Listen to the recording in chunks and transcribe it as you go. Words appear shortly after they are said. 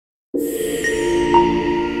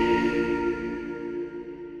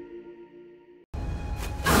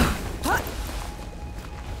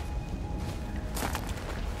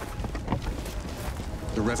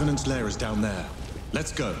Revenant's lair is down there.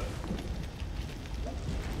 Let's go.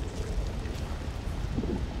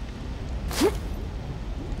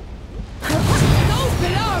 Those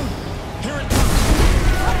below! Here it comes!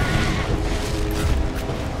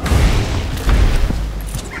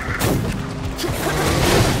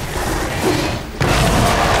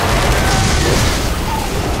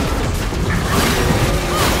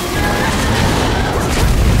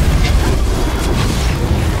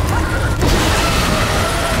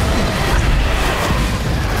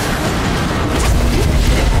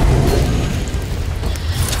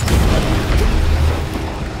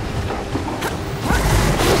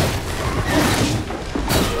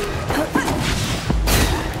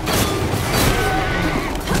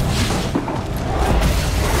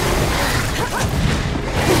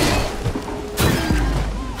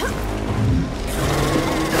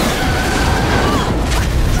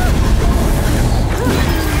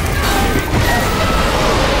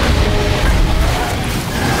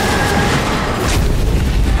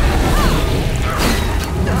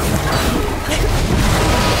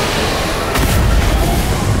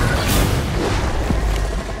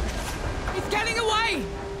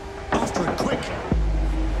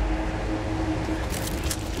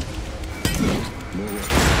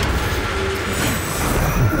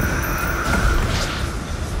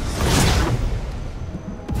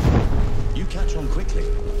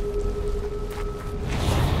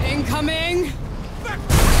 Incoming!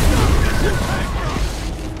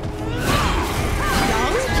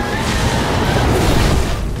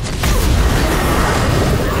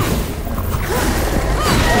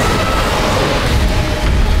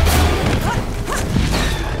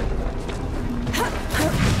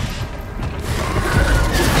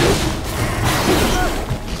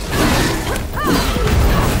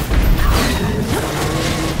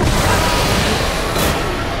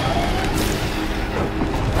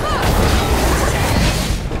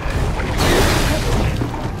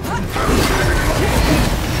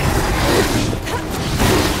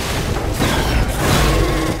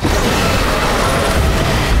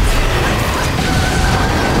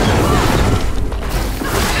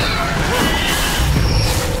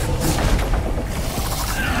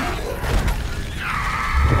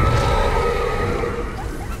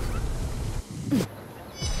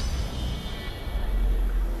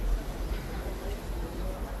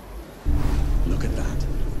 Look at that.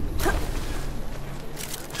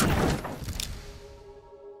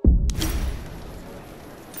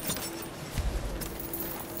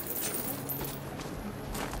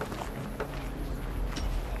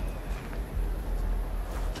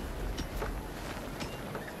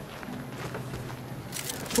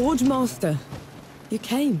 Forge Master, you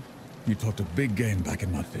came. You talked a big game back in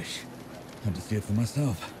Mudfish. Had to see it for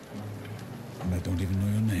myself. And I don't even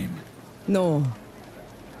know your name. Nor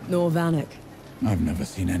Vanek. I've never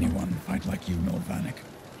seen anyone fight like you, Nor Vanek.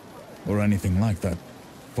 Or anything like that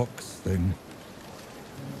fox thing.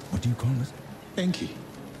 What do you call it? Enki.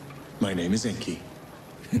 My name is Enki.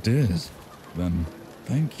 It is. Then,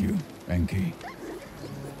 thank you, Enki.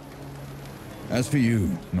 As for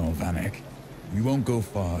you, Nor Vanek, you won't go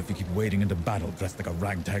far if you keep wading into battle dressed like a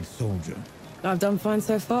ragtag soldier. I've done fine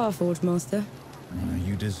so far, Forge Master.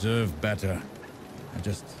 You deserve better. I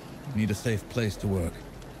just need a safe place to work.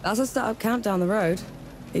 That's a start-up camp down the road.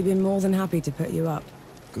 He'd been more than happy to put you up.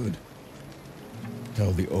 Good.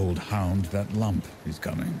 Tell the old hound that lump is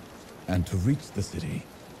coming. And to reach the city,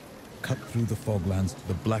 cut through the foglands to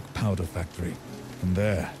the black powder factory. From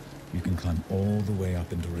there, you can climb all the way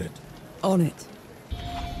up into it. On it.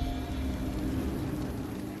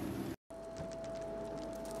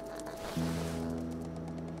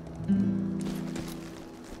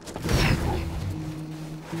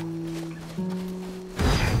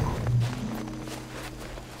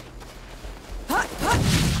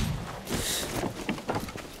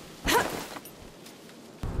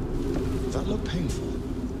 That looked painful.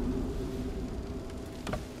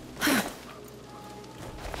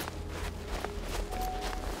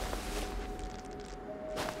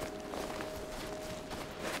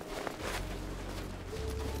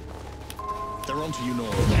 They're onto you,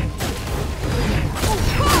 Nor.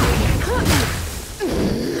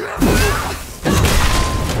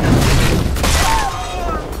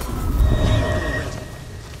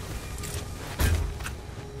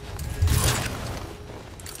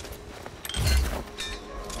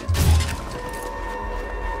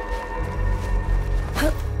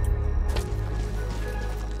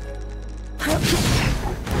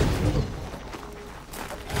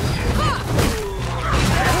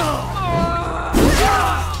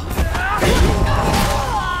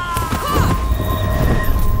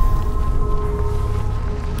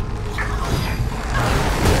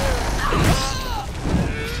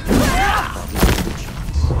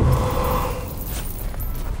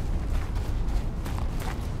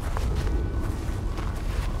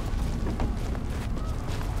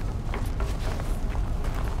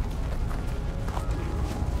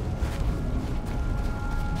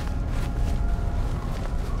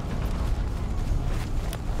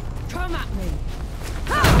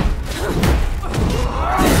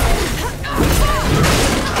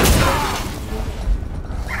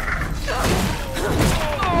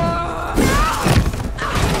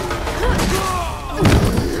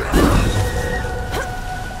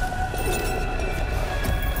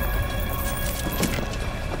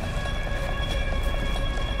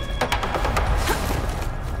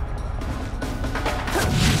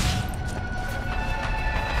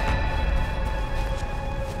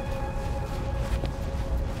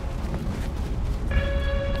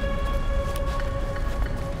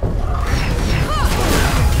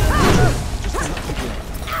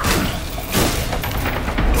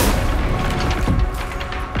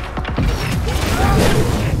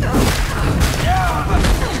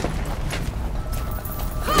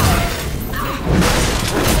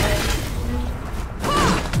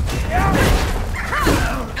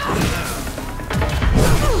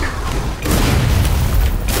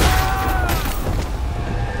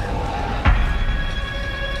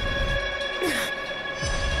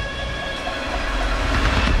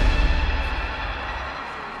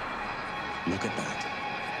 Look at that.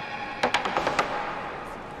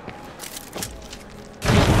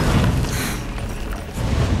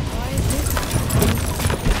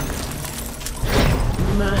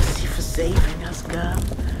 Mercy for saving us, girl.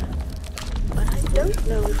 But I don't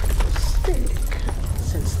know if it will stick,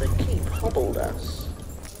 since the keep hobbled us.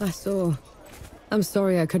 I saw. I'm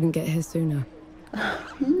sorry I couldn't get here sooner.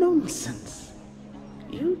 Nonsense.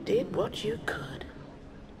 You did what you could.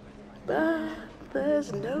 But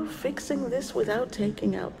there's no fixing this without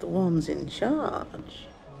taking out the ones in charge.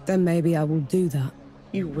 Then maybe I will do that.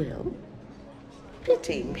 You will?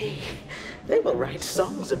 Pity me. They will write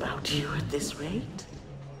songs about you at this rate.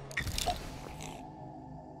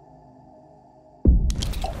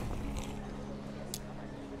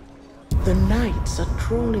 The knights are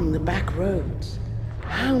trawling the back roads,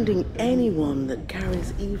 hounding anyone that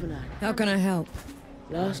carries even a... How can I help?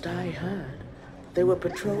 Last I heard, they were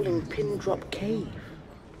patrolling Pindrop Cave.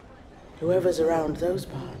 Whoever's around those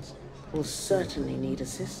parts will certainly need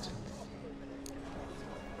assistance.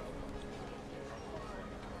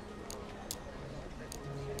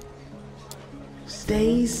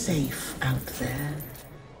 Stay safe out there.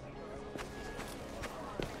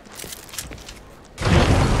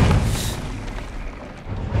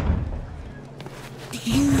 Do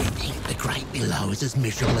you think the Great Below is as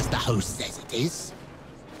miserable as the host says it is?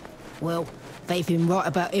 Well, they've been right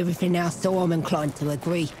about everything now, so I'm inclined to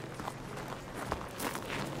agree.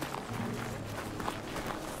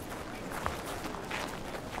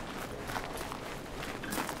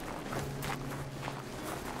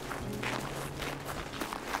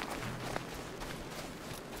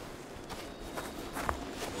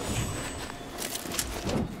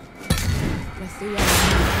 Let's see what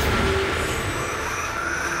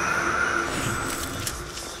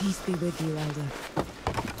Peace be with you, Elder.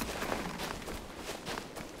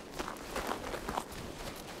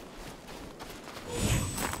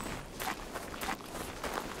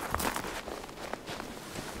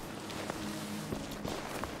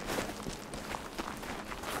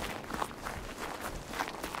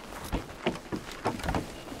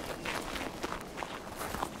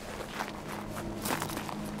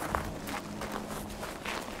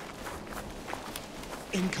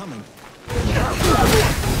 Incoming.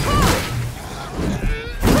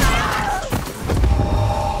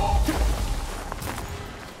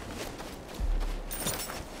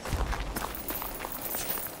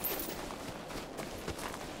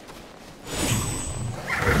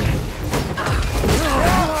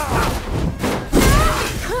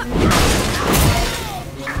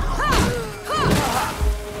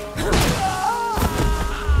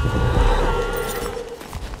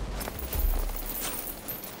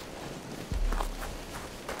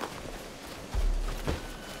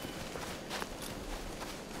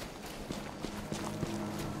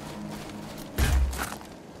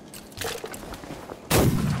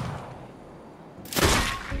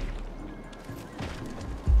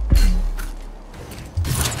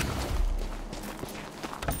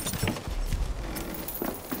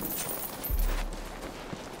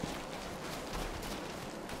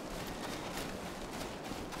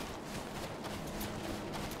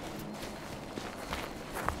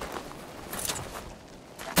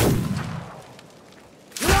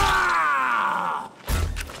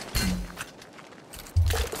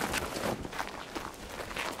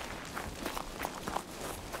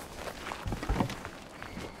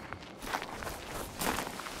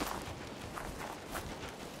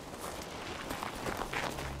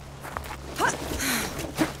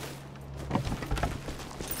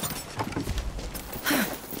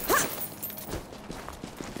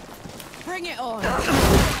 Bring it on!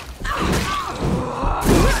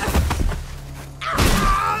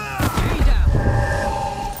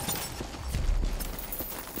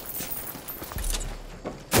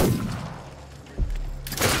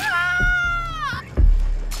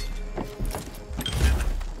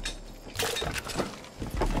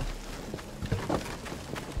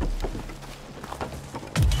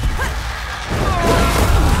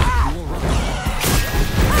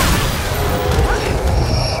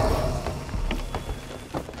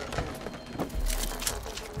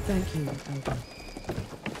 Thank you, Elder.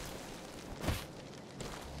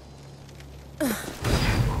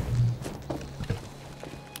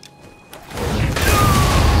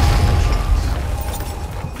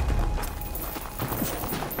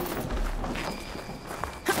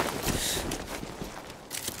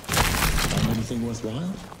 Anything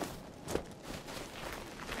worthwhile?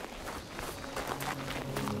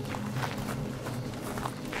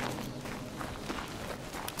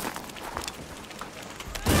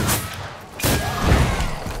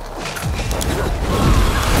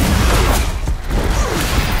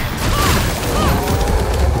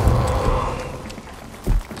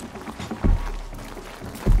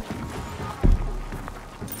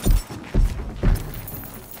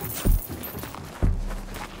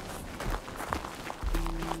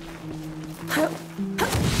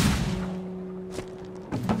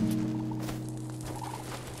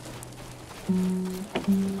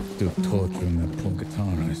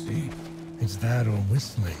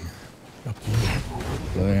 Sling. Up to you.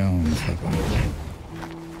 Play on, Pepper.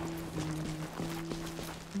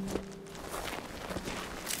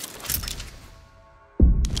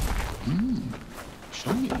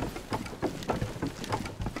 Shiny.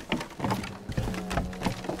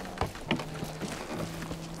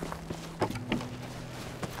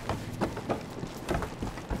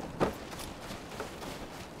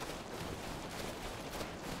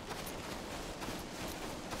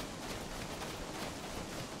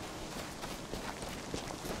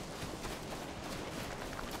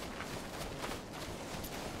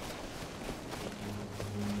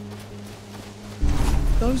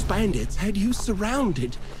 Those bandits had you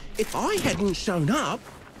surrounded. If I hadn't shown up...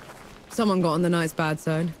 Someone got on the night's bad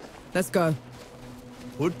side. Let's go.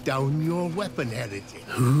 Put down your weapon, heretic.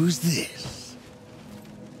 Who's this?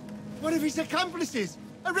 One of his accomplices!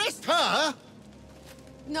 Arrest her!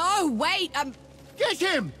 No, wait, Get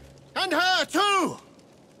him! And her, too!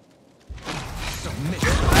 the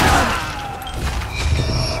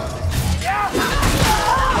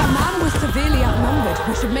man was severely outnumbered.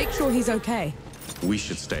 We should make sure he's okay. We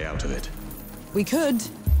should stay out of it. We could,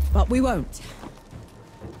 but we won't.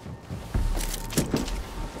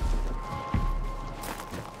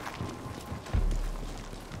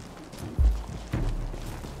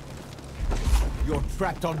 You're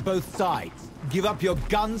trapped on both sides. Give up your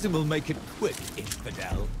guns and we'll make it quick,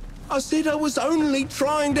 infidel. I said I was only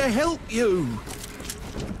trying to help you.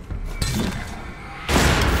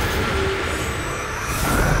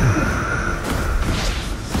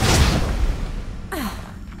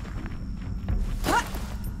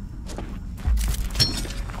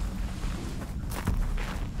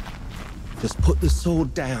 Just put the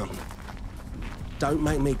sword down. Don't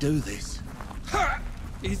make me do this.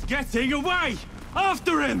 He's getting away!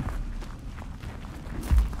 After him!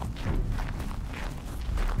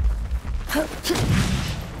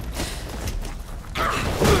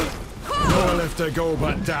 Nor left to go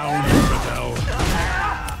but down, infidel.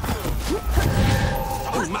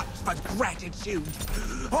 So much for gratitude.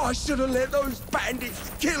 I should have let those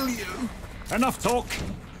bandits kill you. Enough talk.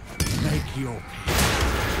 Make your peace.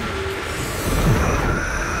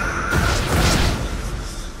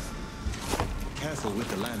 Careful with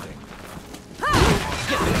the landing.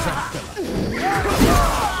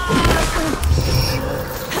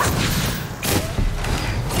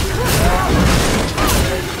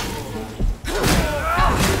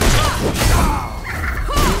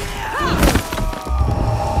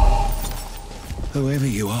 Whoever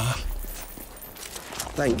you are,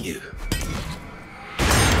 thank you.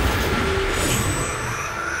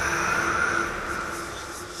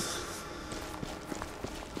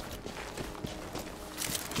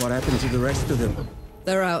 What happened to the rest of them?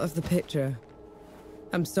 They're out of the picture.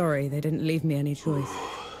 I'm sorry, they didn't leave me any choice.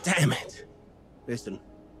 Damn it. Listen,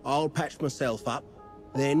 I'll patch myself up,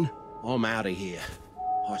 then I'm out of here.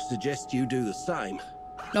 I suggest you do the same.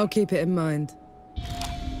 I'll keep it in mind.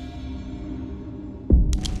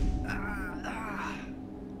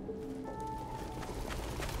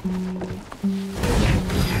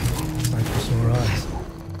 Sight for sore eyes.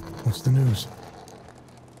 What's the news?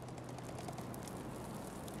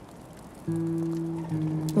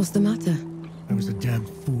 What's the matter? I was a damn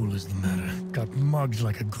fool is the matter. Got mugged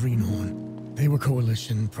like a greenhorn. They were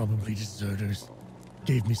coalition, probably deserters.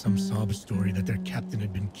 Gave me some sob story that their captain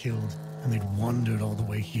had been killed, and they'd wandered all the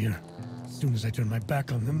way here. As soon as I turned my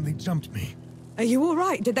back on them, they jumped me. Are you all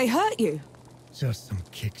right? Did they hurt you? Just some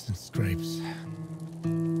kicks and scrapes.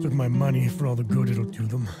 Took my money for all the good it'll do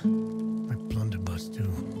them. My blunderbuss, too.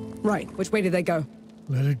 Right, which way did they go?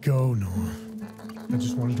 Let it go, Nor. I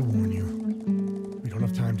just wanted to warn you. We don't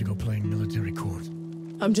have time to go playing military court.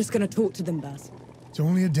 I'm just gonna talk to them, Baz. It's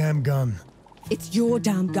only a damn gun. It's your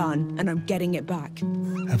damn gun, and I'm getting it back.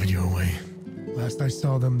 Have it your way. Last I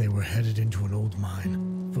saw them, they were headed into an old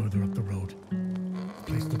mine, further up the road. The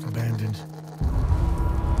place looked abandoned.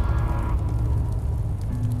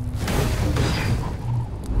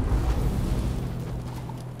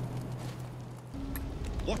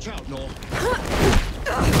 Watch out, Nor.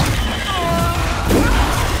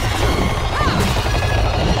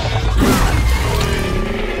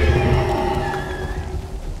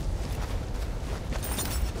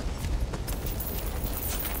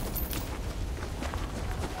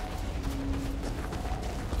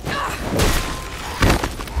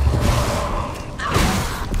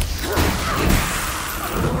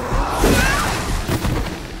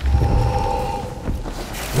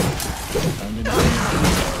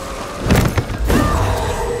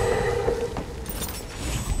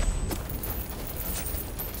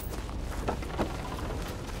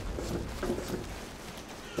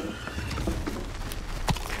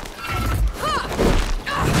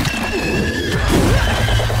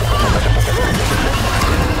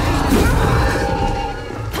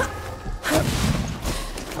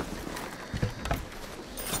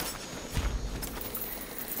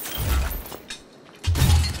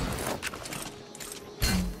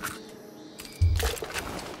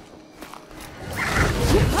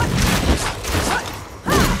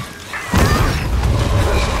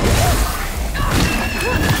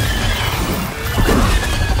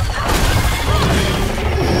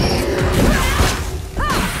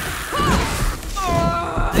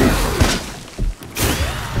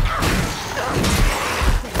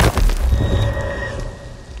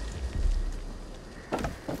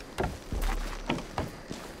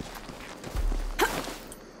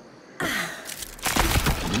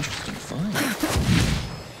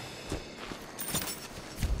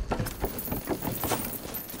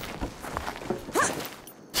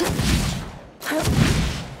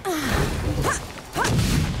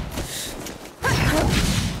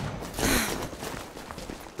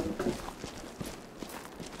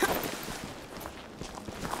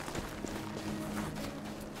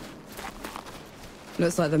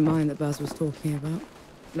 Looks like the mine that Baz was talking about.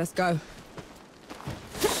 Let's go.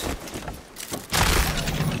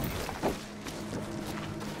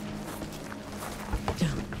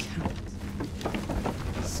 Damn cat.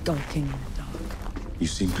 Skulking in the dark. You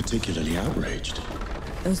seem particularly outraged.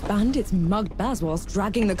 Those bandits mugged Baz whilst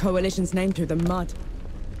dragging the Coalition's name through the mud.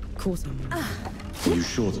 Of course I'm... Are you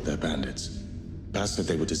sure that they're bandits? Baz said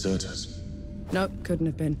they were deserters. Nope, couldn't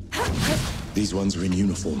have been. These ones are in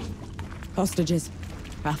uniform. Hostages.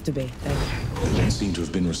 Have to be. They don't seem to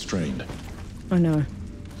have been restrained. I know.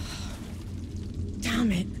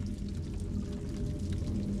 Damn it.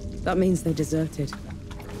 That means they deserted.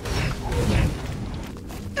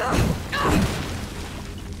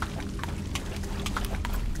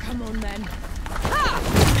 Come on, then.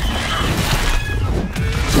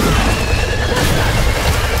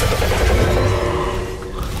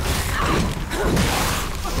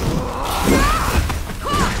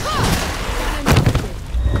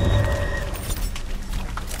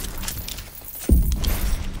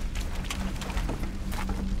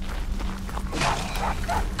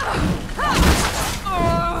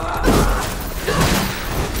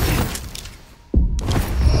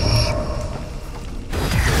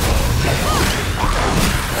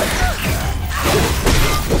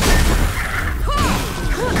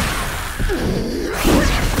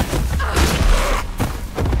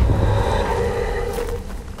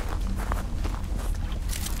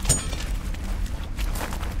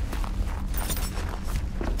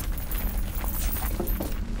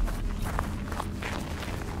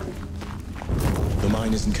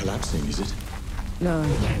 Isn't collapsing, is it? No.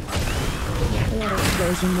 What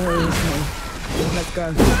explosion worries me. Let's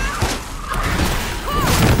go.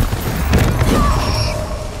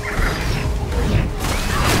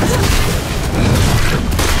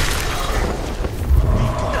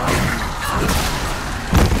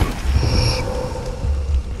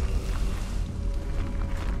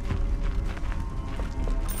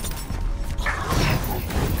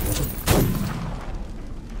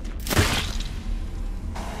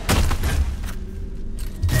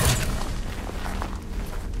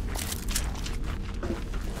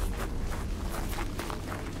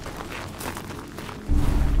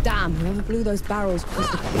 Damn, whoever blew those barrels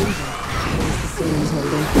caused a cleaver. The ceiling's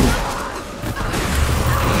holding.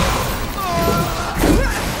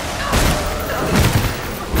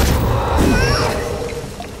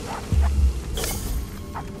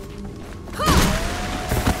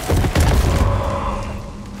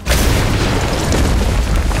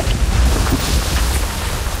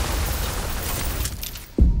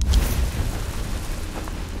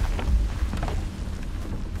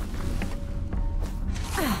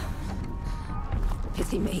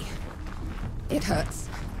 Pity me. It hurts.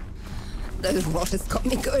 Those rotters got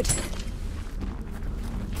me good.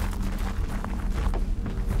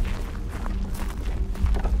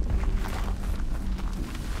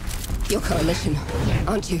 Your coalition,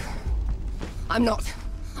 aren't you? I'm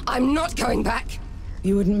not going back.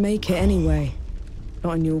 You wouldn't make it anyway.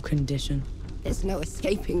 Not in your condition. There's no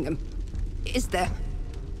escaping them. Is there?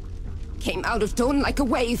 Came out of dawn like a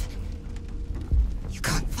wave. You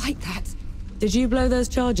can't fight that. Did you blow those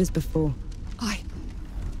charges before?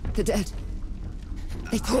 The dead.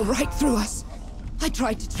 They tore right through us. I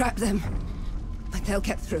tried to trap them, but they'll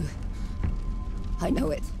get through. I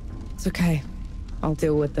know it. It's okay. I'll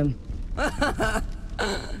deal with them.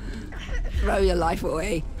 Throw your life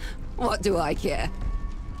away. What do I care?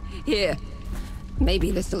 Here,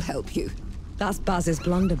 maybe this'll help you. That's Baz's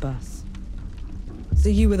blunderbuss. So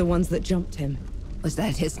you were the ones that jumped him? Was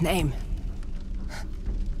that his name?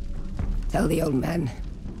 Tell the old man.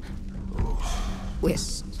 We're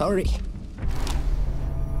sorry.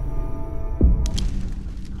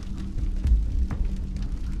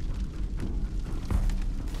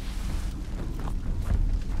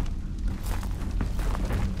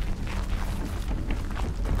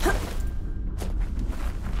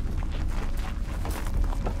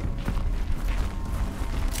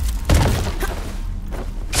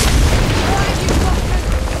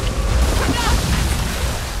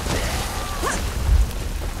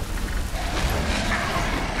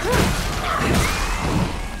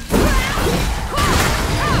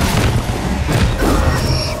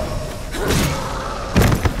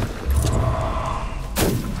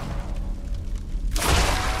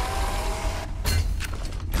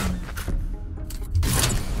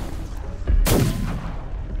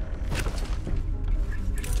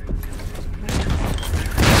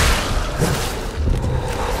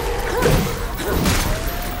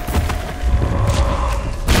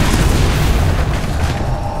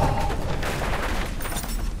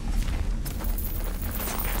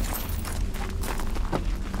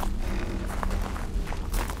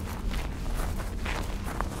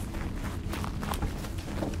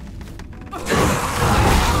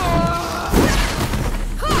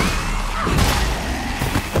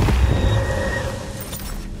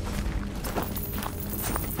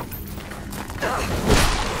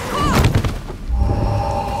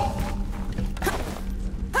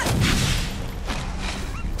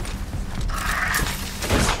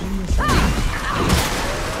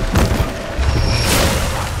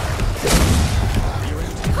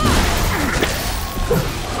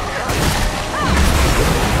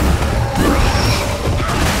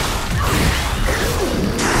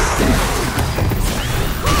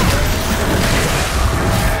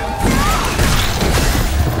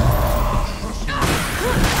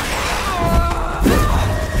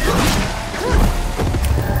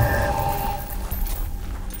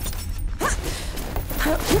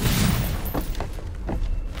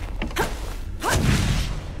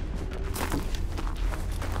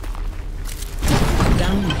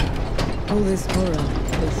 All this horror,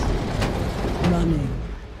 this running.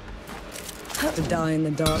 To die in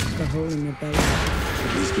the dark, the hole in your belly.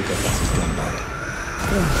 At least we got Bass's gun back.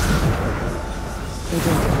 Yes. We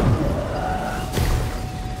did.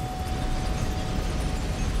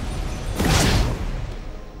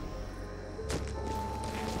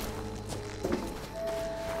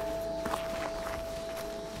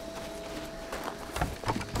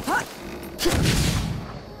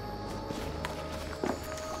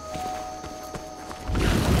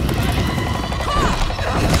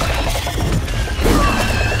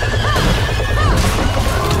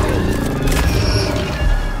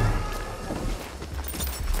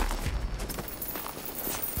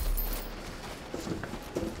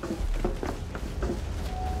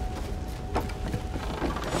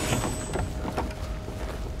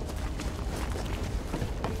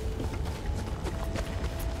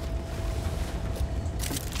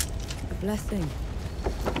 Blessing.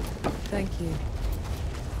 Thank you.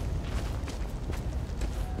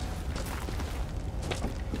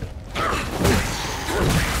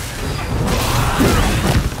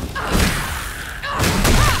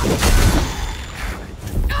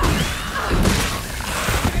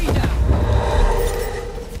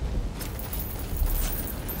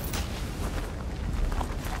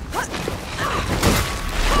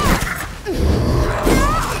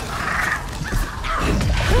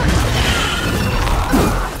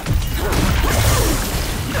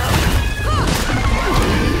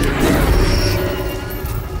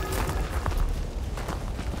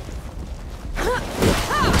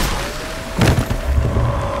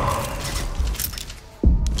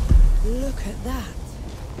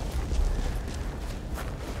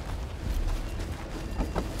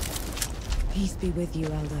 Peace be with you,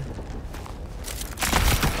 Elder.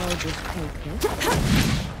 I'll just take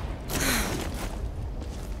it.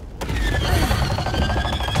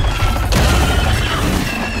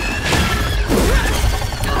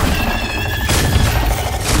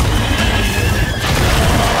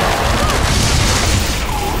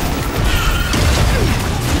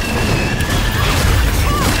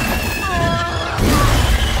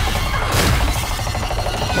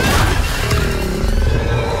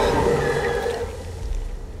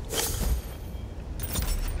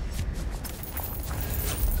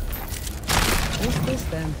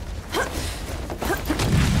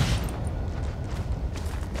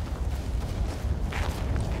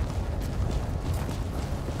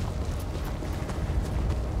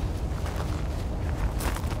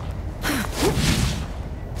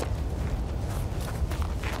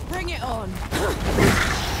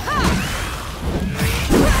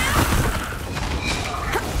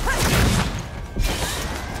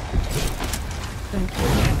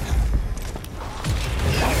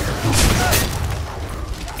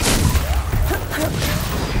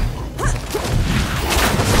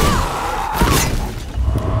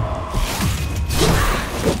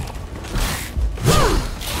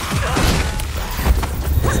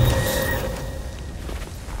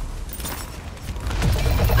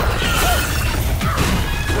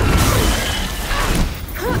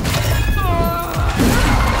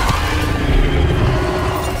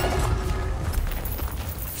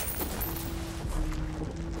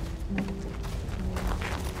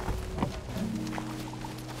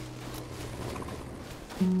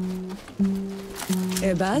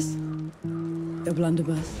 Baz? The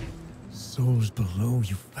blunderbuss. Souls below,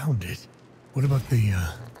 you found it. What about the,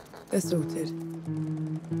 They're sorted.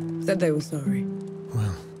 Said they were sorry.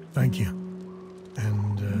 Well, thank you.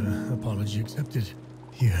 And, apology accepted.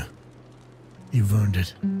 Here. You've earned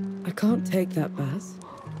it. I can't take that, Baz.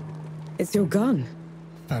 It's your gun.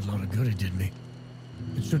 Fat lot of good it did me.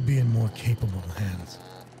 It should be in more capable hands.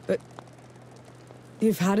 But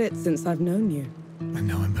you've had it since I've known you. And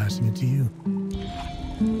now I'm passing it to you.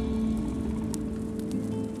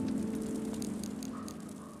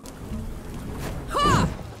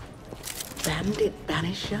 Bandit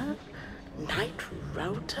Banisher? Night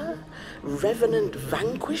Router? Revenant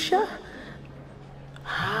Vanquisher?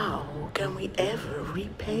 How can we ever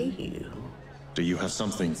repay you? Do you have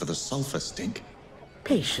something for the sulfur stink?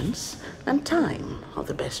 Patience and time are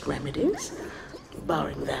the best remedies.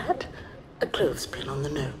 Barring that, a clothespin on the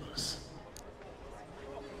nose.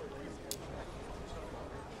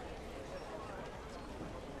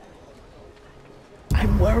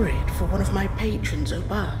 I'm worried for one of my patrons,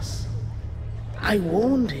 Obas. I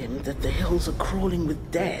warned him that the hills are crawling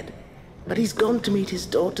with dead, but he's gone to meet his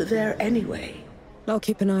daughter there anyway. I'll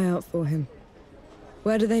keep an eye out for him.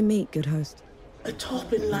 Where do they meet, good host?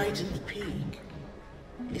 Atop Enlightened Peak.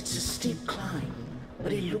 It's a steep climb,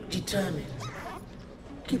 but he looked determined.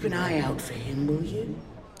 Keep an eye out for him, will you?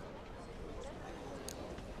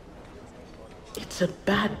 It's a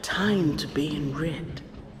bad time to be in Rid.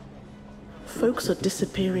 Folks are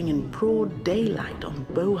disappearing in broad daylight on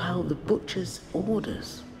Bohal the Butcher's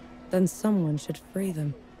orders. Then someone should free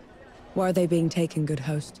them. Why are they being taken, good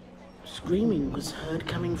host? Screaming was heard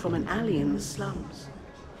coming from an alley in the slums.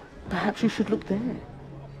 Perhaps you should look there,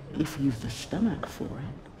 if you've the stomach for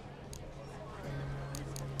it.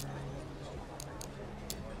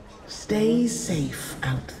 Stay safe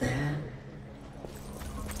out there.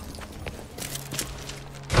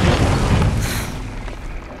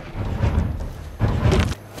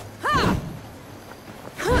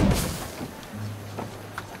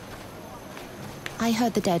 I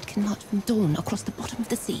heard the dead can march from dawn across the bottom of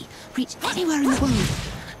the sea, reach anywhere in the world.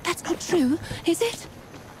 That's not true, is it?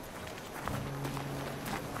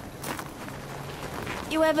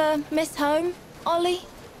 You ever miss home, Ollie?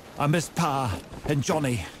 I miss Pa and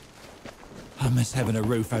Johnny. I miss having a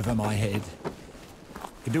roof over my head.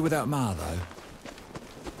 Could do without Ma, though.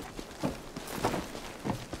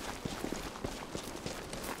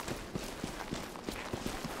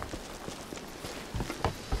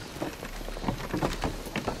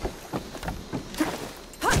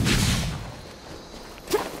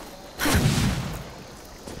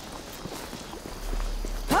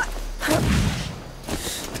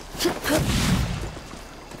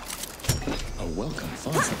 A welcome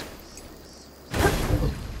find.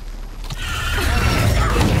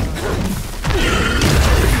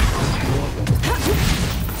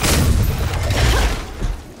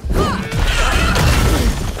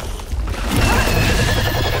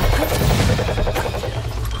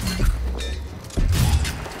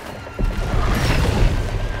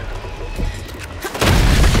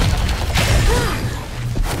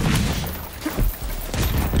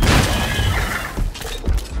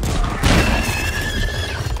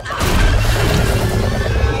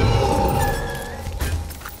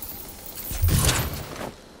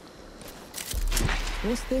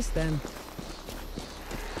 What's this then?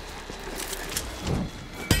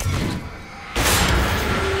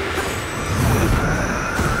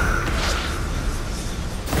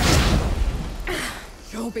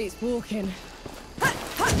 Sure beats walking.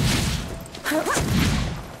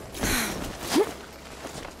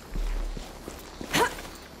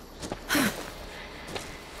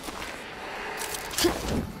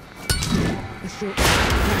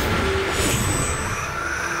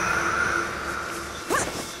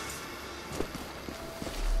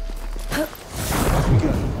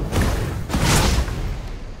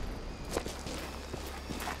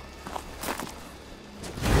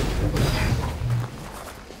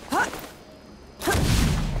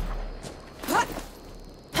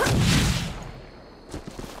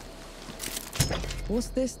 What's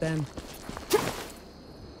this then?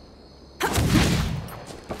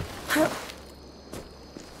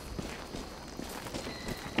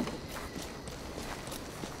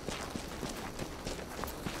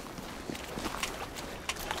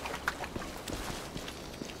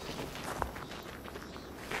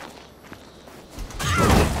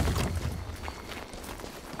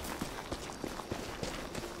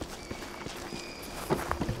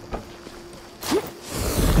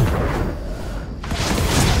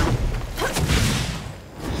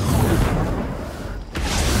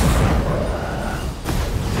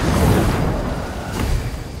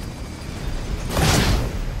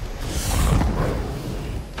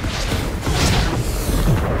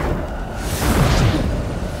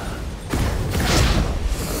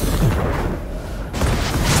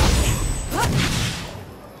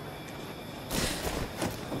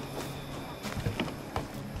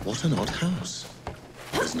 What an odd house.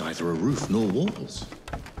 There's neither a roof nor walls.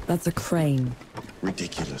 That's a crane.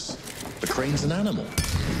 Ridiculous. The crane's an animal.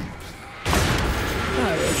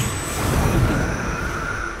 Oh.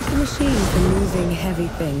 The machine for moving heavy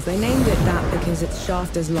things. They named it that because its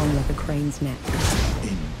shaft is long like a crane's neck.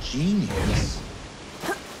 Ingenious.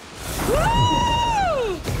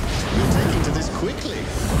 You're taking to this quickly.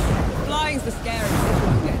 Flying's the scary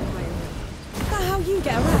bit. Is that how you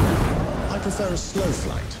get around? I prefer a slow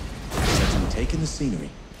flight. Let me take in the scenery.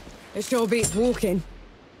 It sure beats walking.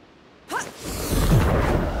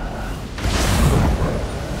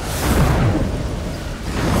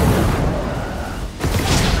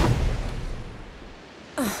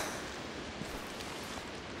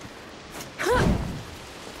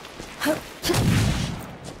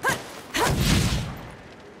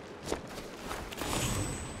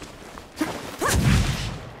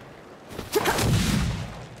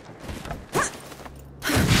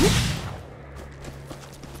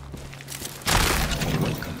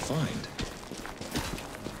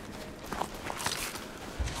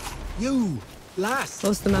 You, lass!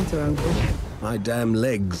 What's the matter, Uncle? My damn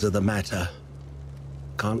legs are the matter.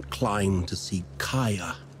 Can't climb to see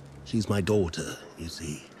Kaya. She's my daughter, you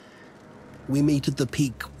see. We meet at the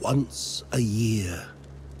peak once a year.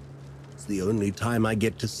 It's the only time I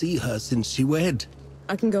get to see her since she wed.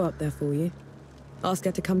 I can go up there for you. Ask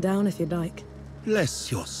her to come down if you'd like.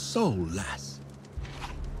 Bless your soul, lass.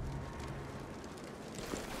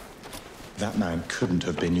 That man couldn't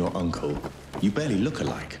have been your uncle. You barely look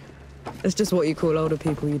alike. It's just what you call older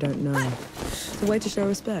people you don't know. It's a way to show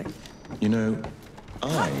respect. You know,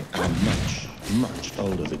 I am much, much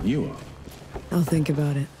older than you are. I'll think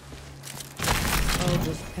about it. I'll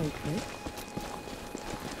just take it.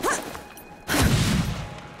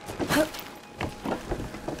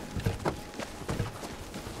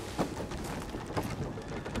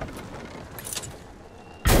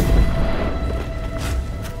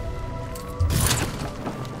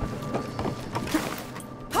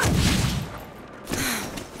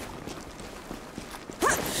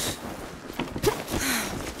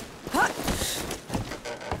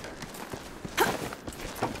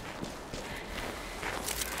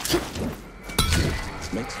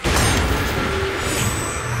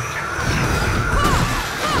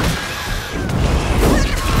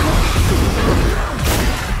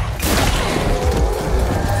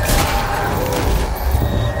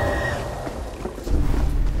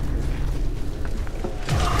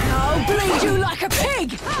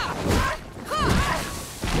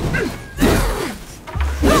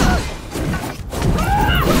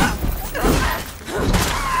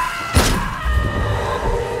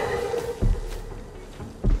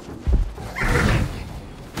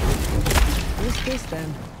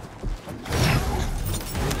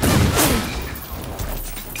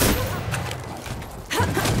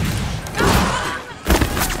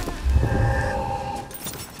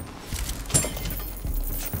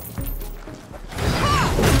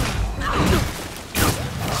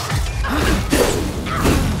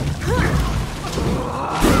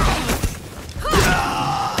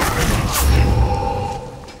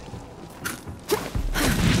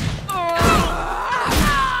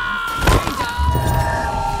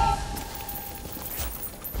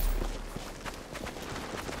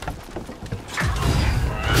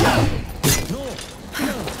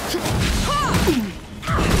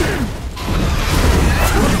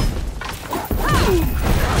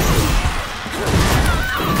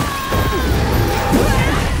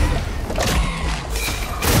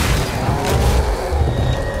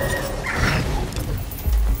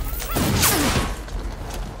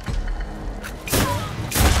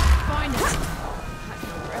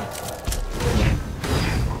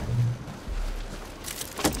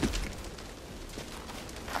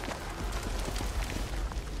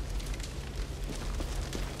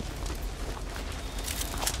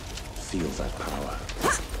 Feel that power.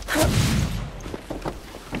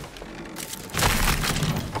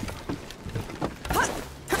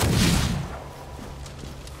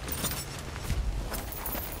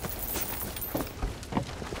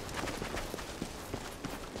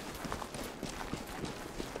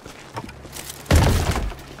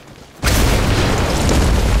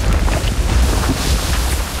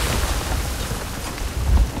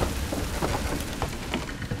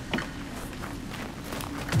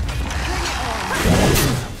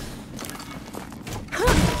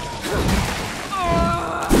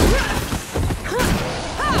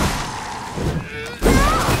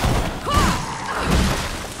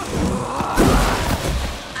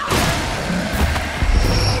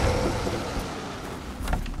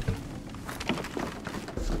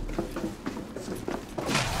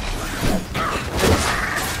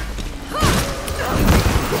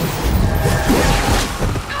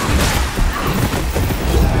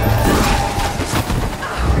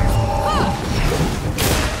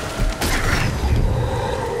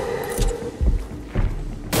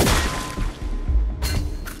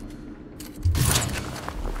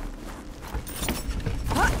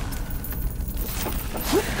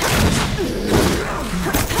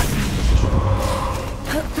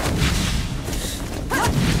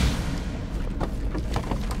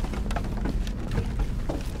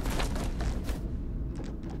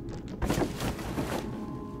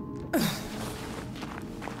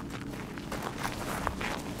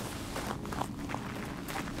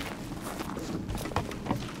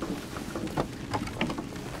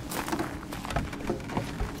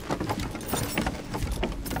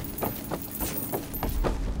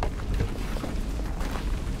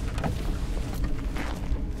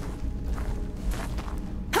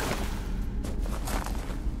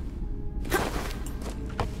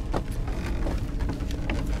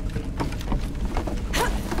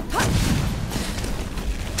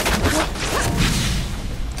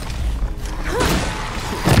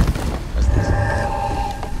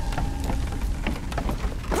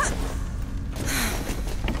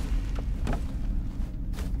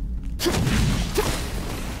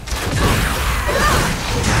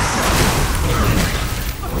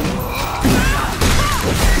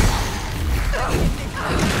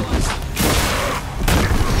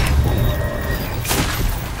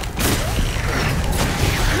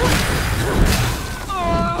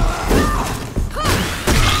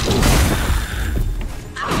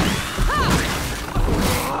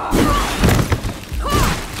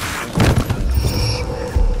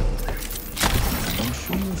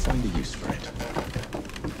 use for it.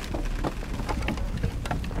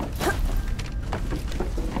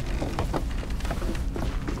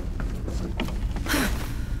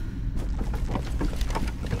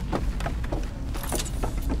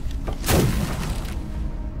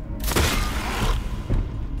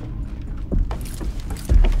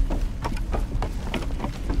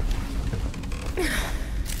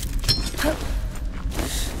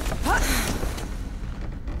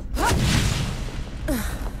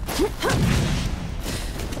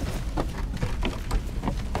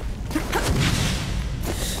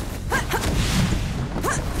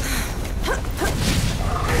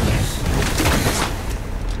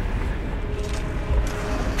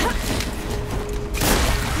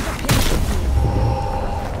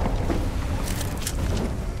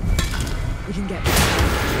 We can get...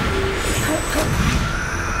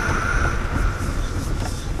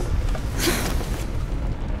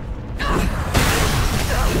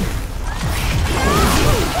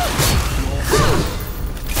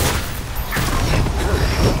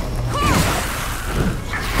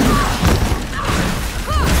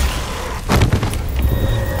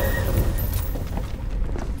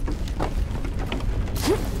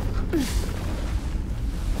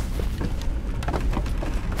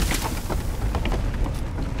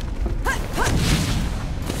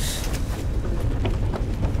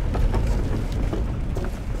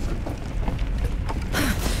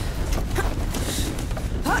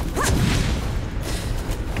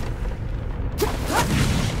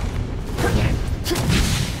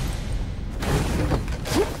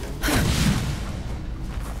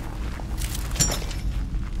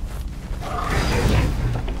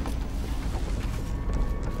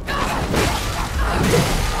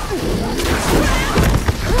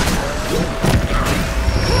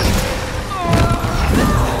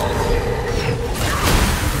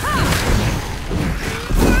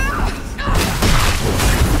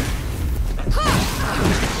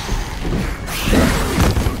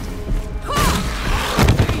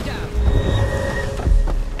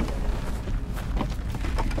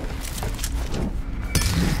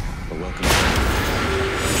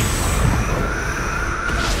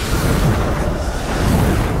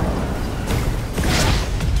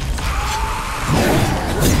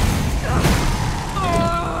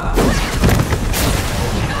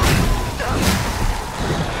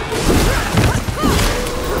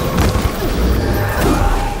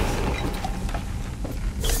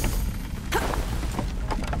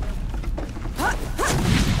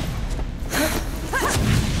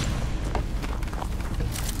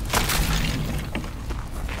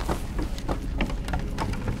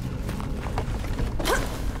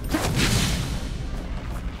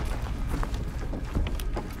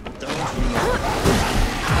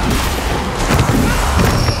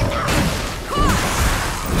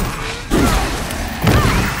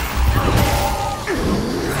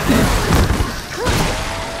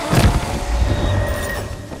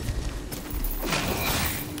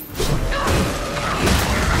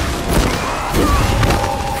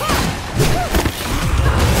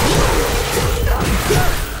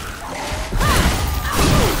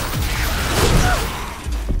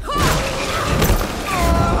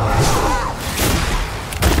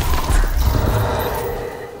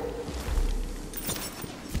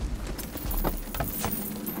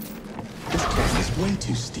 Way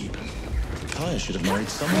too steep. Tyre should have married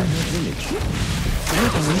someone in your village.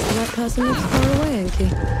 Sometimes the right person lives far away, Enki.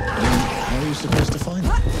 How are you supposed to find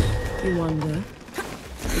them? You wander.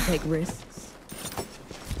 You take risks.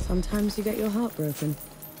 Sometimes you get your heart broken.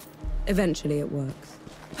 Eventually it works.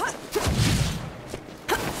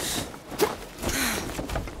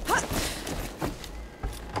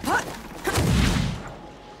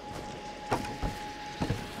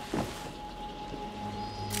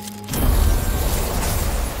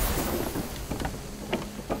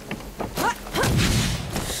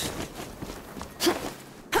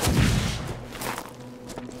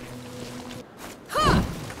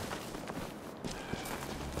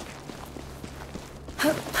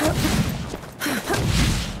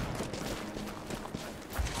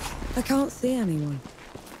 I can't see anyone.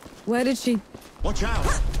 Where did she... Watch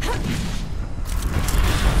out!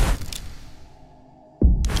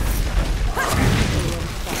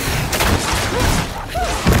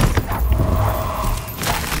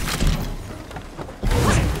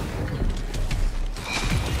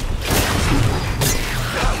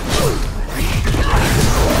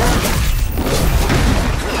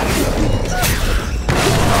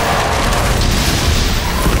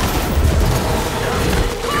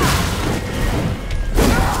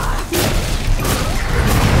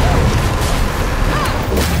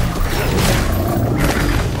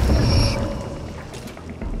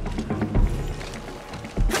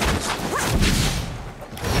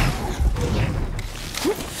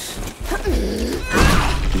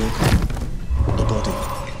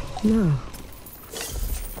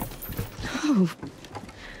 No.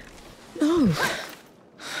 No.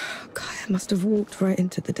 Kaya must have walked right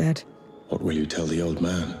into the dead. What will you tell the old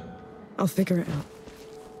man? I'll figure it out.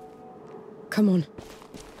 Come on.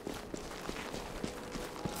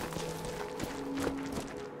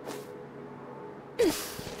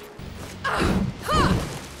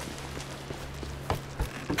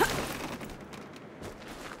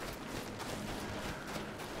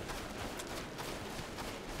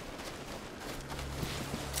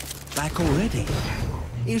 Back already?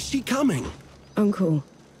 Is she coming? Uncle.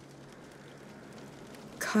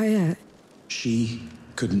 Kaya. She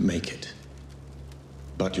couldn't make it.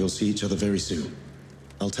 But you'll see each other very soon.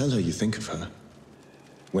 I'll tell her you think of her.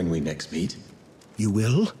 When we next meet. You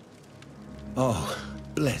will? Oh,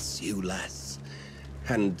 bless you, lass.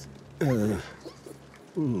 And,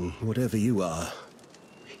 whatever you are.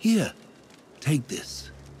 Here, take this.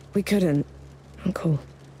 We couldn't, Uncle.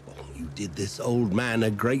 Oh, you did this old man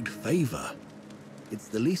a great favor. It's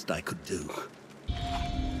the least I could do.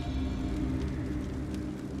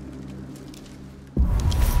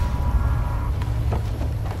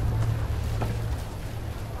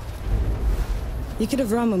 You could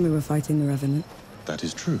have run when we were fighting the Revenant. That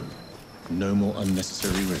is true. No more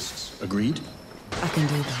unnecessary risks. Agreed? I can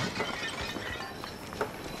do that.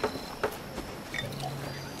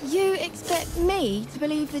 You expect me to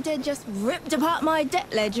believe the dead just ripped apart my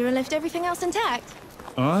debt ledger and left everything else intact?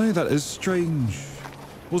 Aye, that is strange.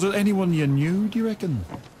 Was it anyone you knew, do you reckon?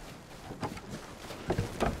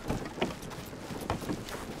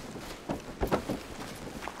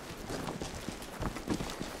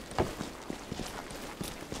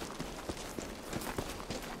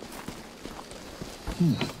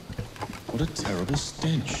 What a terrible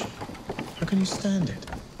stench. How can you stand it?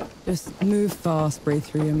 Just move fast, breathe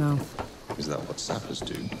through your mouth. Is that what sappers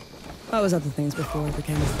do? I was other things before I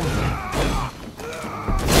became a sapper.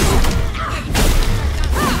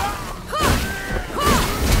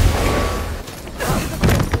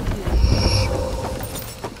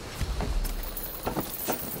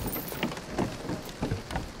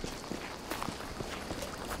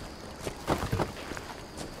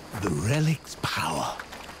 The relic's power.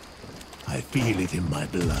 I feel it in my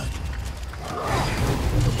blood.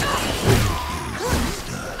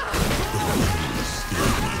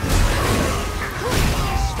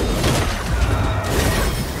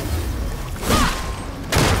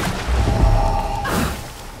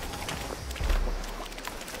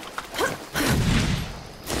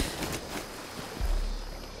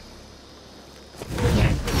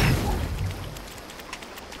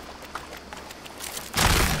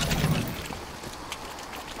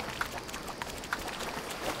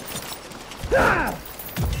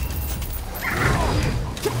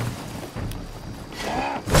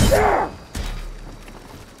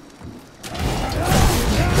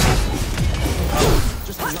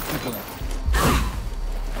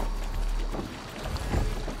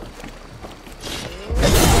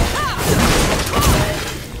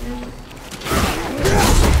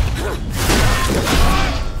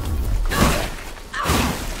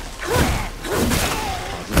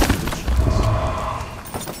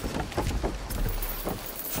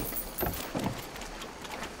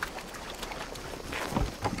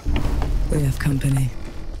 We have company.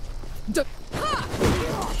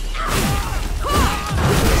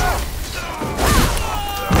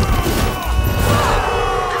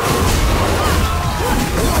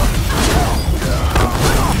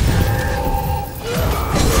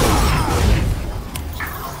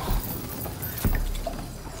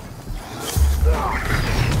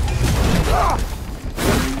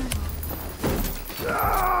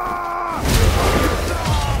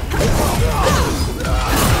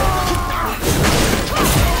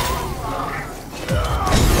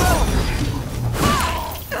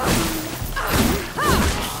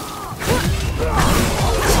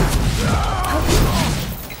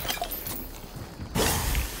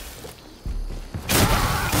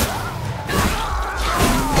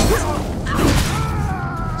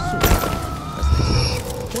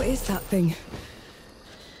 Thing.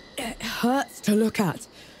 It hurts to look at.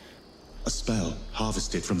 A spell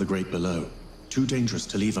harvested from the great below. Too dangerous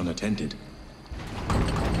to leave unattended.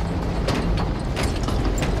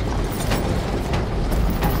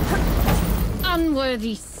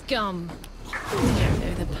 Unworthy scum. You don't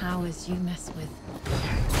know the powers you mess with.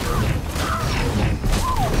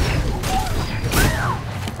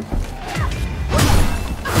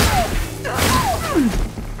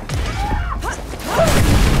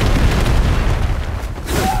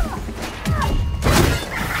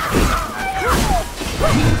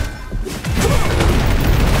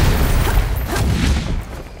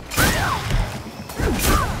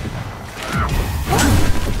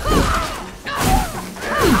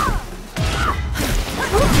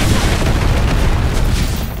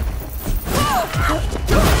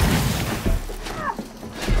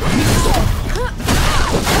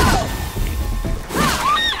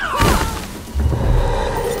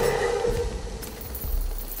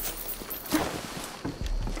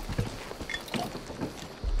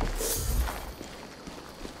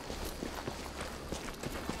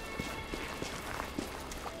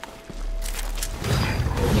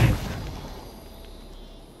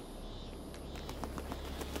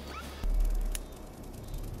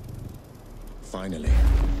 Finally,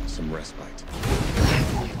 some respite.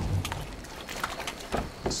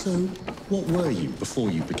 So, what were you before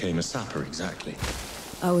you became a sapper exactly?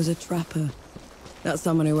 I was a trapper. That's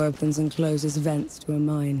someone who opens and closes vents to a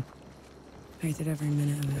mine. Hated every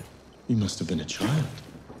minute of it. You must have been a child.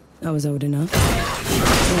 I was old enough.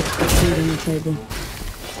 I put food on the table.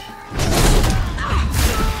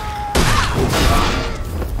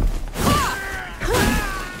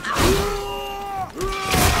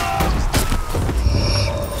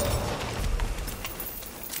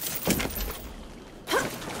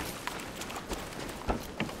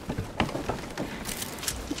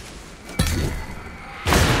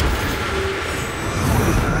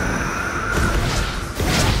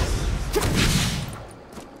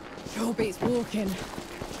 Sure beats walking.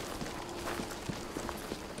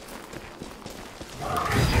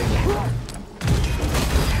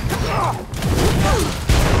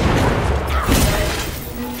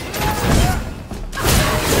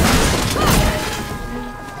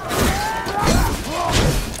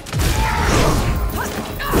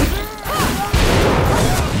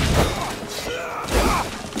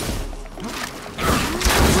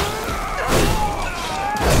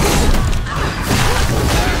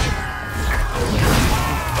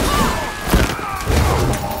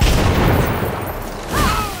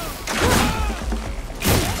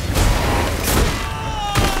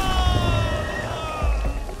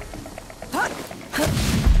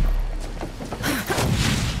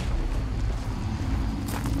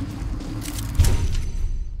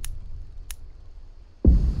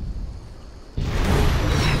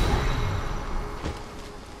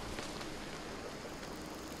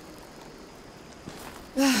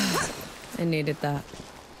 I needed that.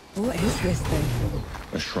 What is this thing?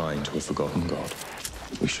 A shrine to a forgotten god.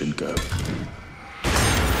 We should go.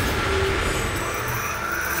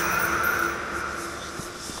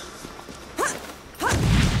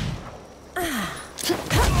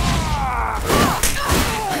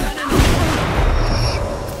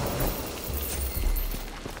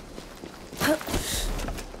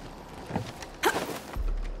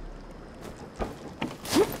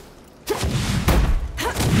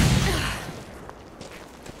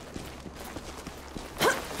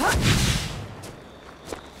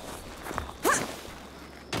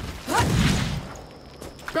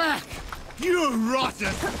 Back! You rotter!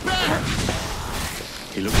 Back!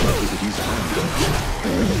 He looks like he could use a hand.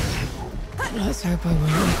 Let's hope I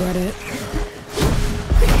won't regret it.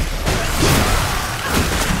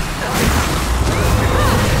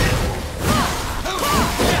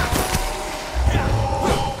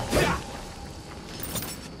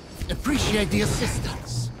 Appreciate the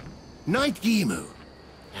assistance. Knight Gimu,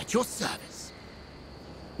 at your service.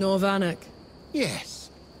 Nor Vanek.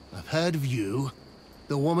 Yes, I've heard of you.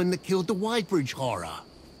 The woman that killed the Whitebridge horror.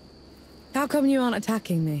 How come you aren't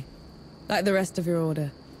attacking me? Like the rest of your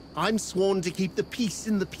order? I'm sworn to keep the peace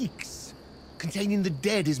in the peaks. Containing the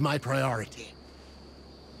dead is my priority.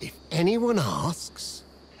 If anyone asks,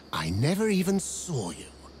 I never even saw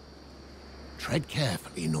you. Tread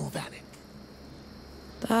carefully, Nor Vanek.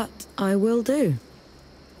 That I will do.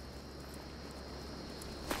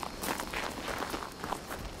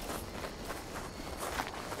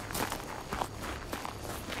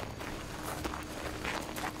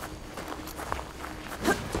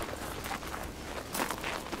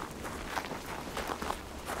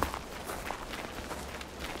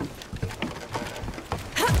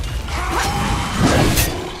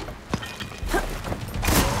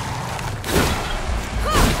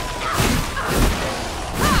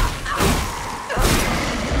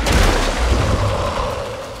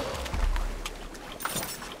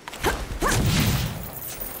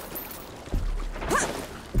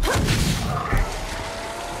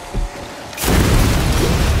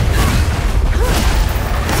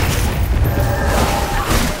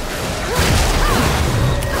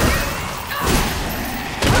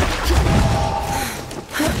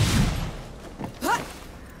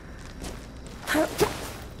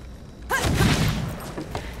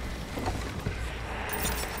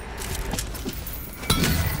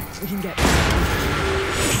 We can get...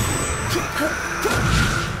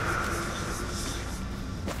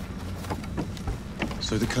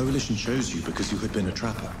 So the Coalition chose you because you had been a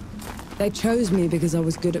trapper? They chose me because I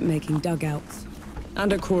was good at making dugouts.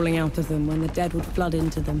 And at crawling out of them when the dead would flood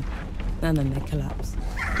into them. And then they'd collapse.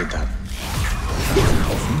 Did that?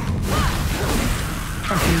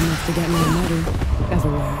 Often enough to get me a medal.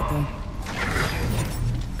 Never wear it, though.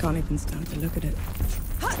 Can't even stand to look at it.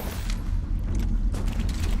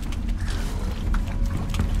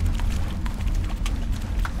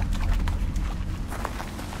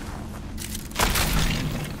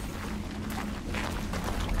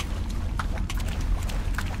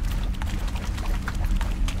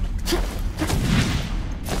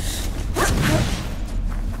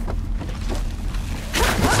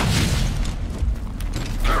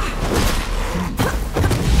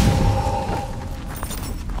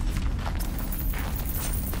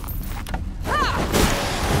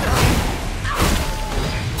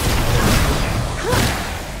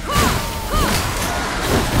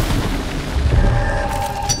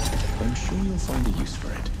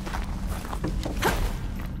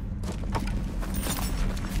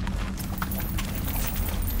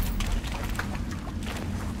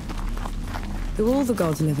 Do all the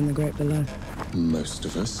gods live in the Great Below? Most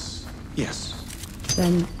of us, yes.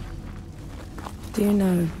 Then, do you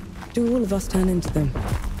know, do all of us turn into them?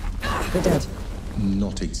 The dead?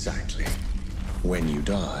 Not exactly. When you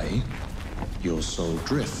die, your soul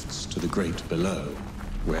drifts to the Great Below,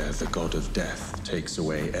 where the god of death takes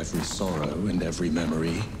away every sorrow and every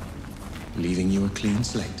memory, leaving you a clean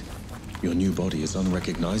slate. Your new body is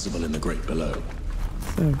unrecognizable in the Great Below.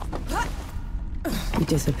 So, you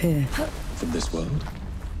disappear. From this world?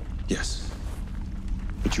 Yes.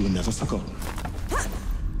 But you were never forgotten.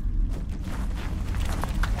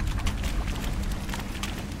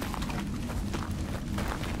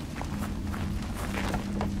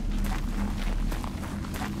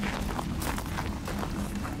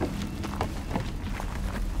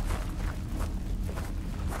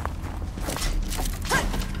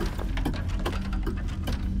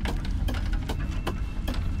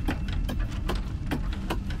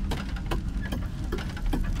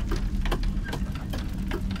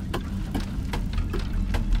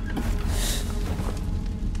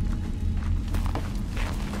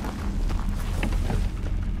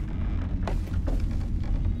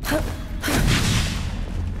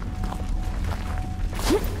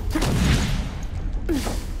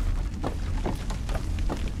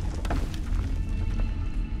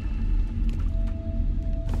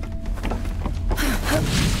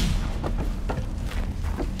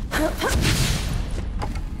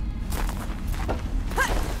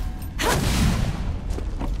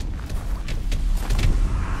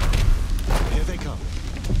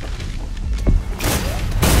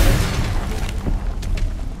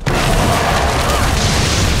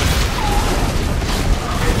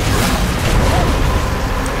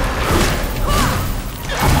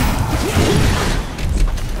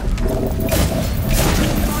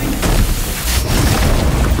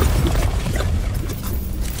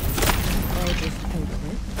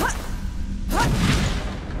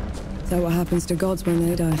 Is that what happens to gods when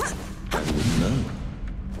they die? I wouldn't know.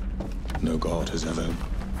 No god has ever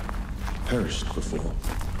perished before.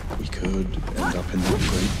 We could end up in the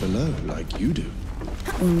Great Below, like you do.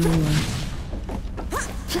 Or no way.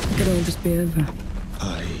 It could all just be over.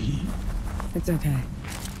 It's okay.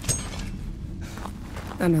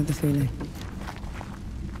 I know the feeling.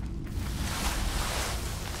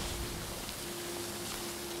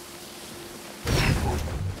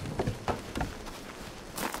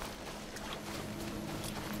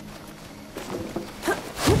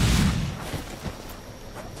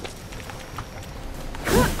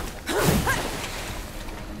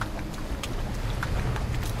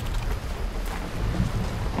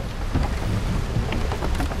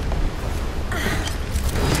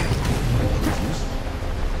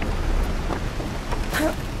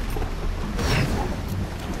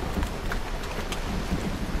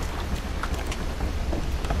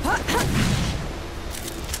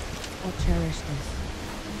 I'll cherish this.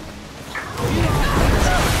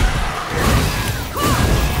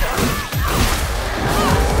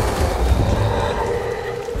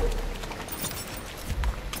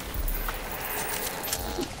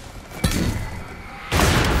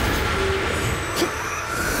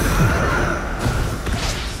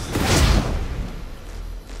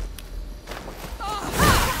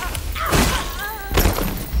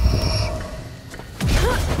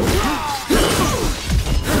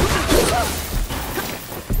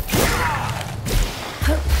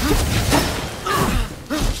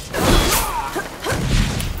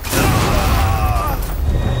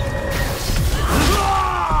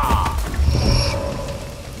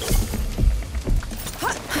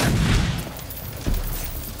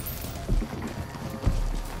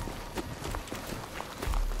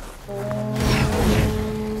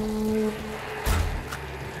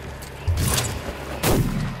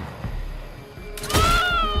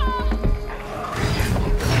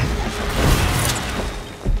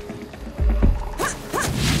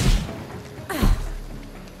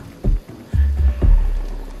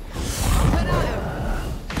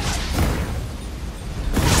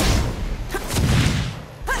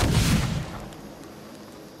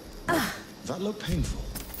 That looked painful.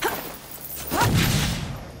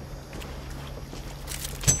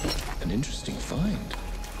 An interesting find.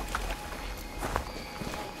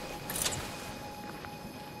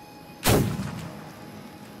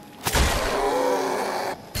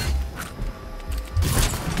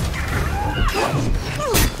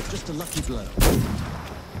 Just a lucky blow.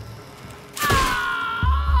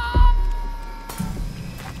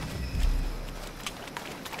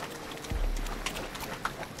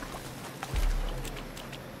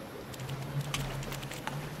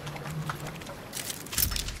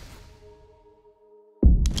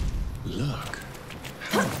 Look.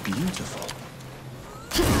 beautiful.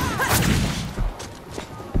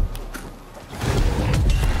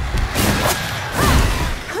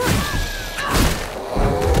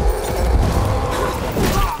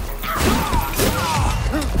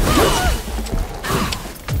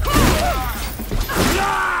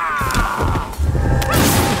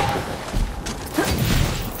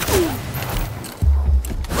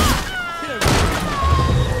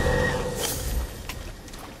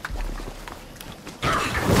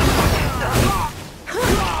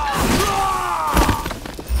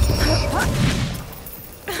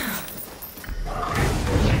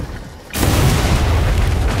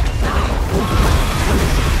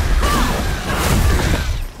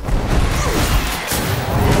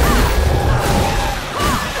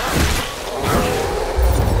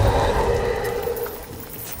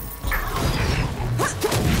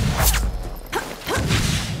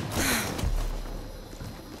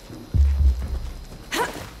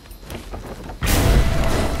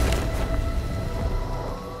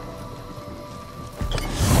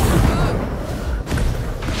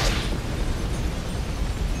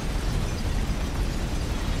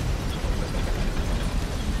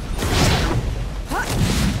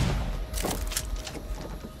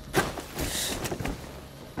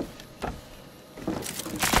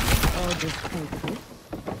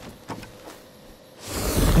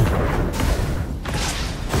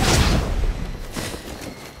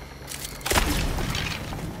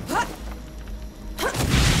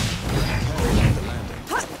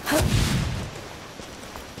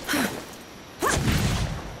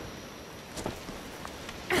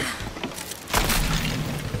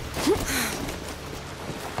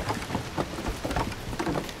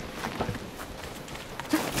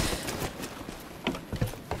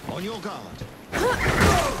 On your guard.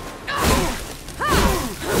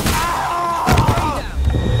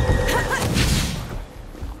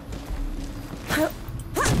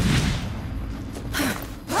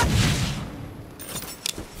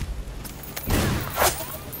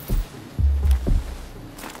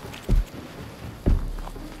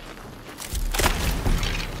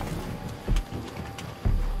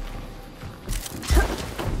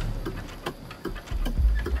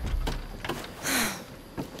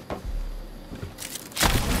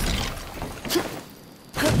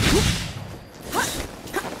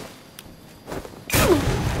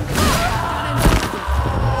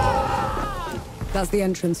 That's the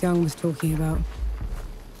entrance Young was talking about.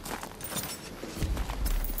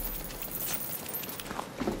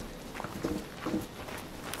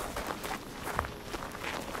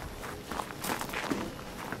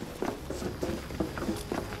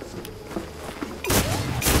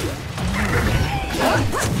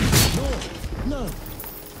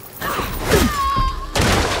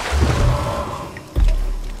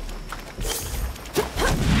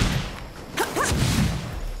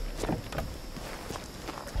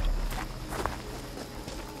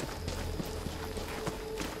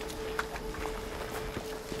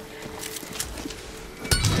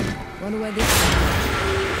 Wonder where this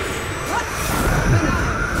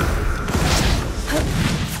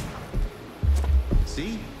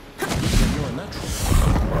See? You're a natural.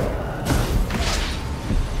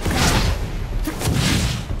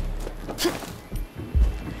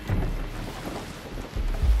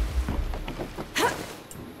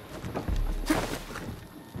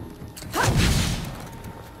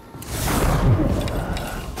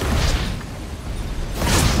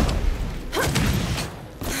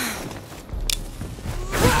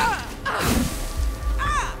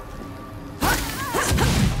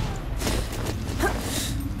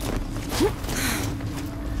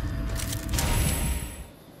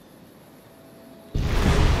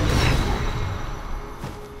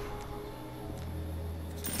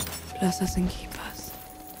 Bless us and keep us.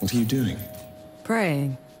 What are you doing?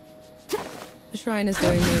 Praying. The shrine is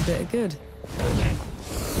doing me a bit of good.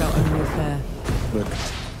 Felt only fair. But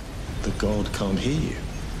the god can't hear you.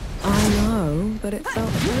 I know, but it felt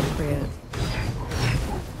appropriate.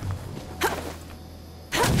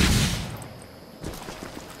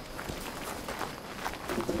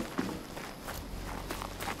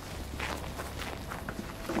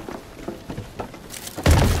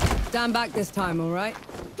 Stand back this time, all right?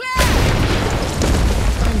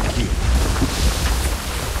 Thank you.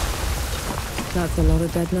 That's a lot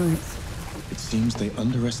of dead knights. It seems they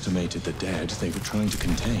underestimated the dead they were trying to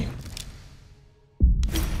contain.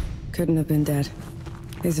 Couldn't have been dead.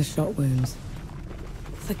 These are shot wounds.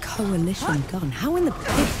 It's a coalition gun. How in the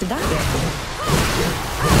pits did that get?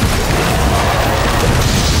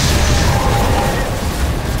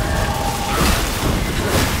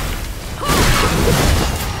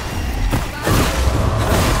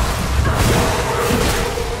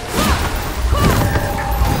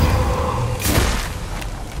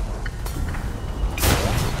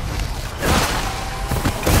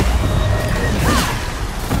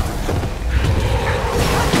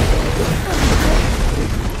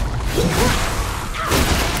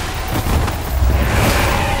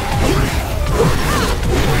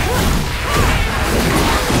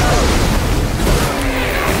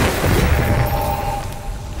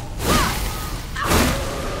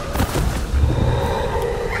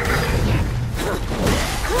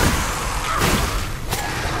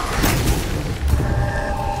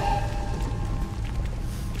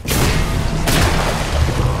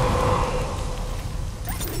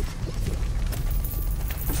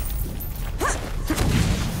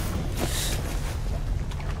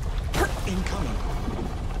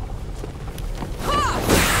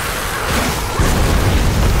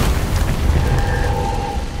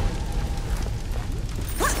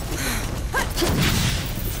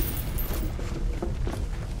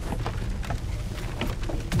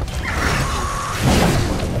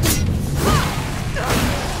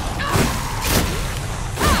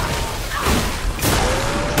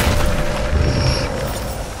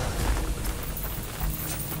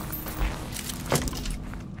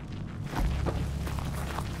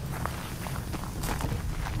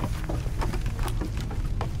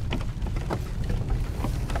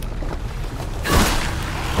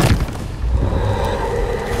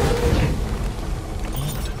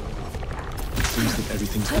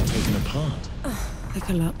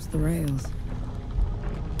 collapsed the rails.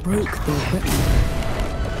 Broke the equipment.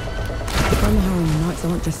 Somehow the knights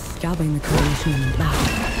aren't just stabbing the coalition in the back.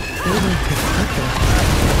 They want to protect it.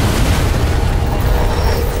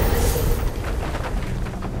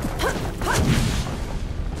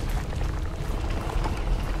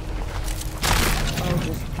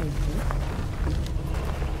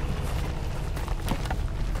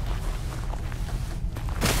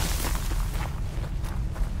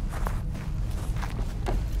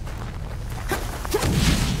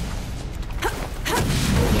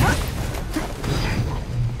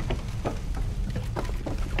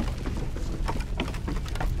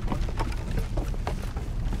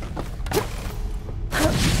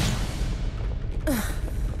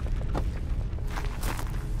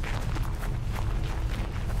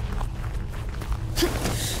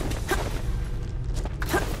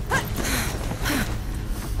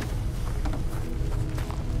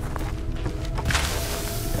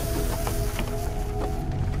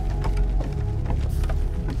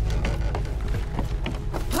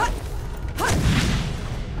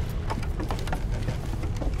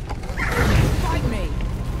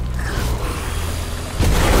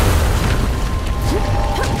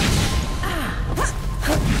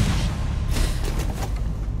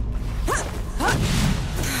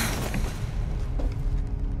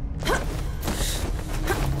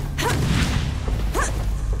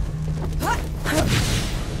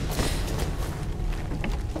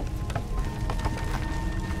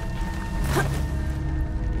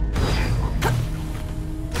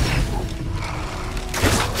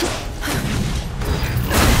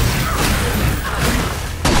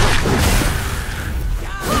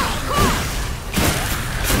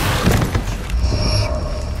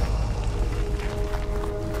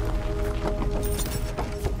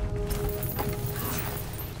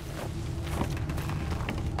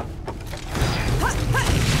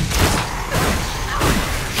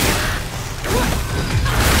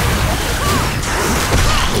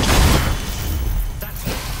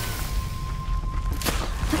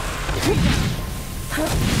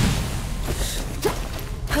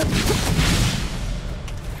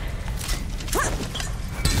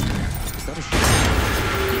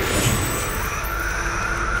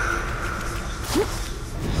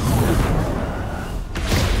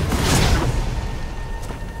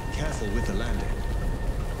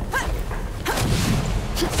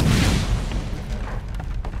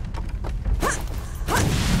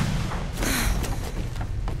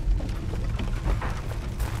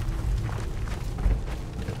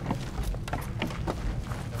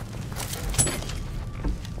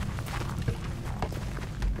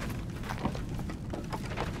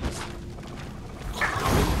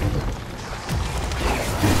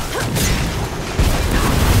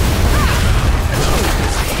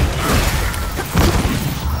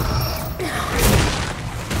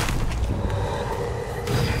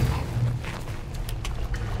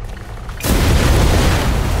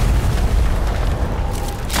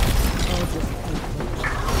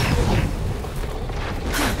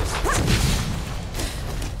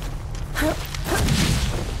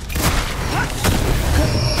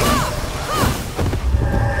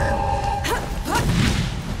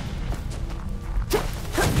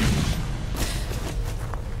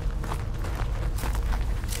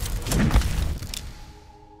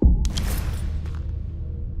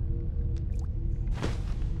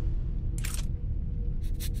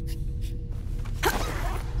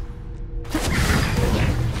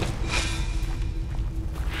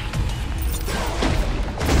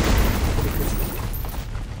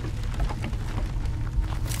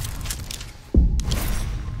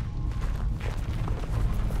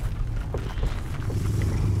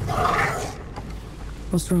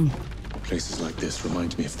 What's wrong? Places like this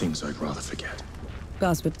remind me of things I'd rather forget.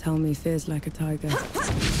 Gus would tell me fear's like a tiger.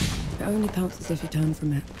 It only pounces if you turn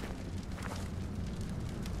from it.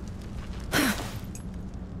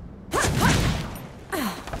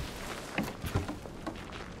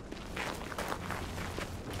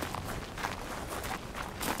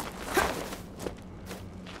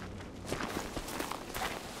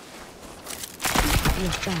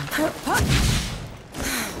 What's that?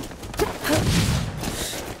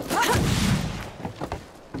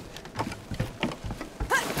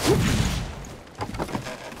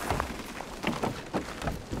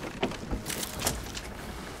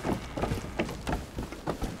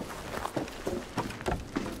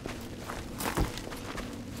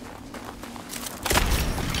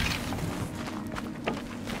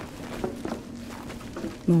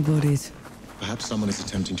 More bodies. Perhaps someone is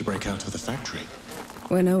attempting to break out of the factory.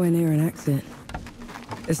 We're nowhere near an exit.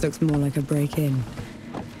 This looks more like a break-in.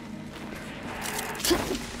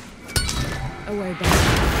 Away, back.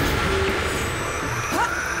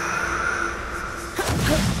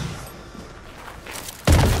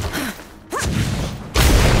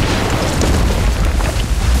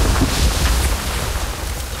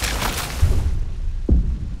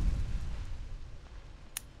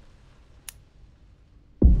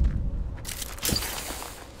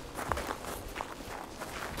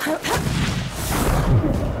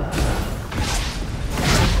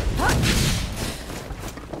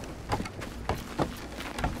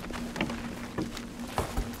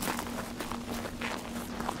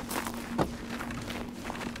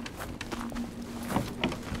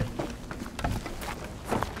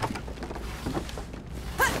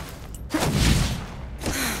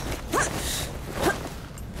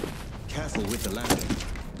 Careful with the landing.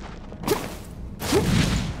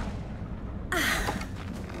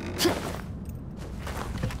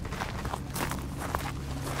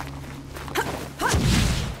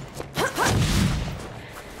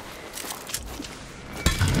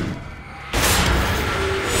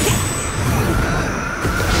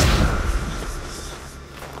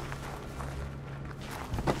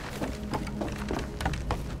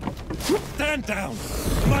 Stand down!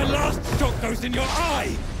 My last shot goes in your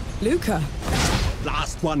eye! Luca!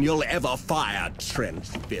 Last one you'll ever fire, trench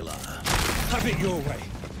filler. Have it your way,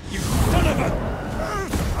 you son of a...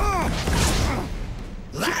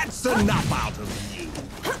 That's enough out of you!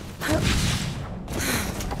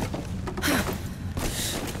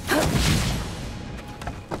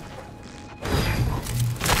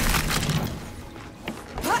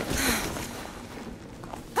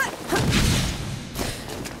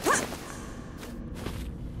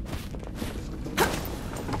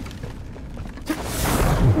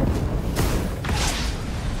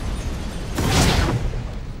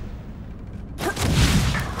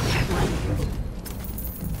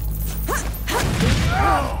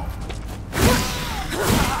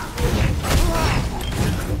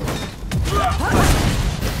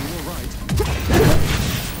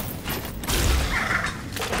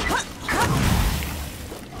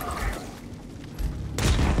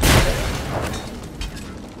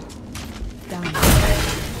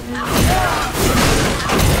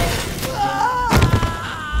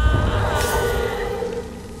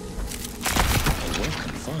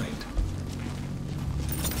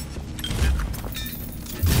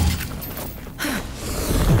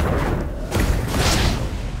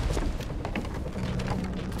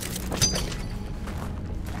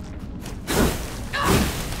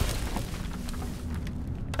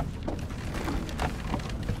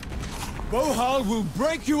 Bohal will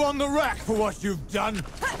break you on the rack for what you've done,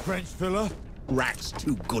 French filler. Rack's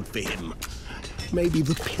too good for him. Maybe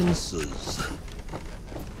the pincers.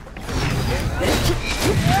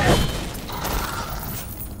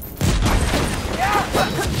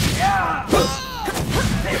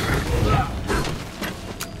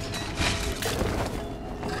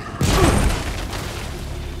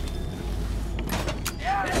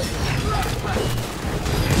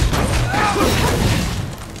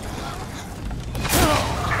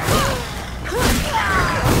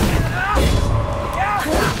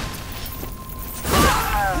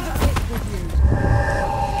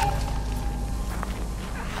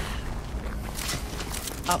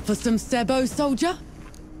 Up for some Sebo, soldier?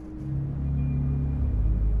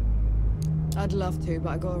 I'd love to, but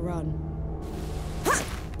I gotta run.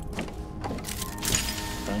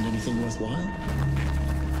 Found anything worthwhile?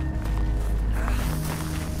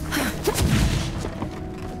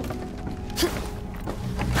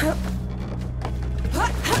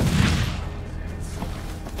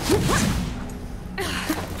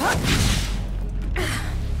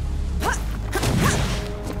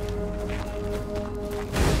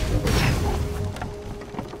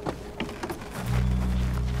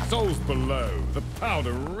 Souls below, the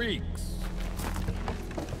powder reeks.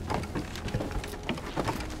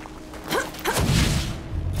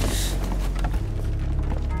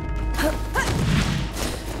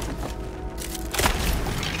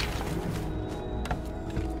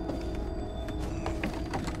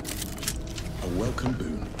 A welcome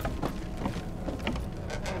boon.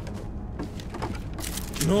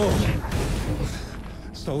 Nor.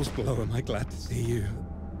 Souls below, am I glad to see you.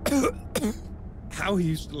 How are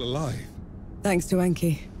you still alive? Thanks to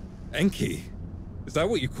Enki. Enki? Is that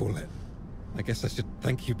what you call it? I guess I should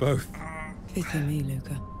thank you both. Pity me,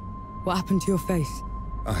 Luca. What happened to your face?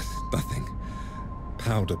 Nothing.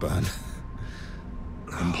 Powder burn.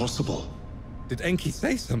 Impossible. Did Enki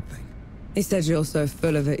say something? He said you're so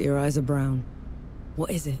full of it, your eyes are brown.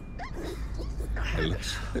 What is it?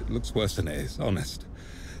 It looks worse than it is, honest.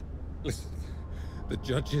 Listen, the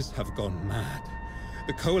judges have gone mad.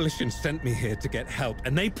 The Coalition sent me here to get help,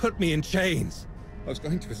 and they put me in chains. I was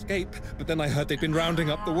going to escape, but then I heard they'd been rounding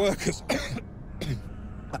up the workers.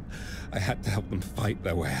 I had to help them fight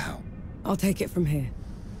their way out. I'll take it from here.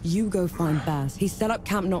 You go find Baz. He's set up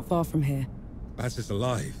camp not far from here. Baz is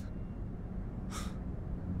alive.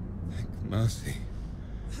 Thank mercy.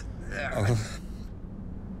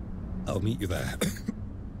 I'll meet you there.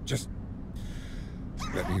 Just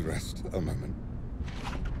let me rest a moment.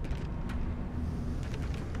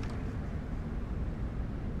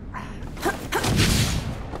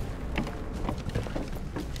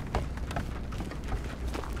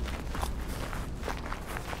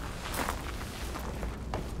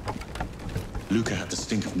 Luca had the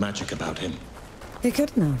stink of magic about him. He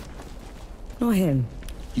couldn't have. Not him.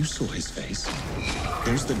 You saw his face.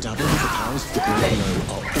 Those that dabble with the powers of the great below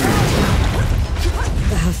are all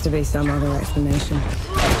There has to be some other explanation.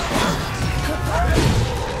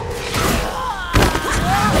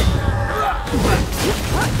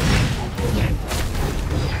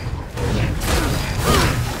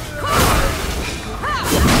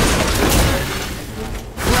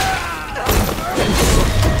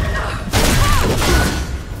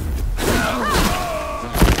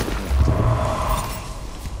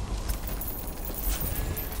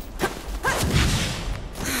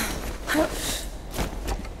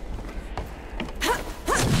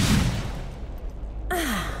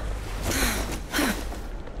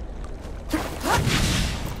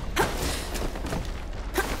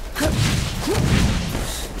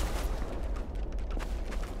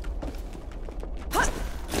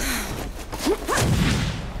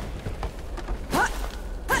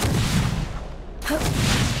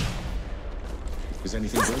 Is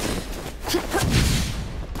anything broken?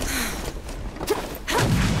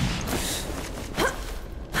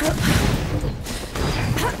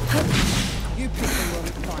 You people won't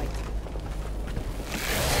fight.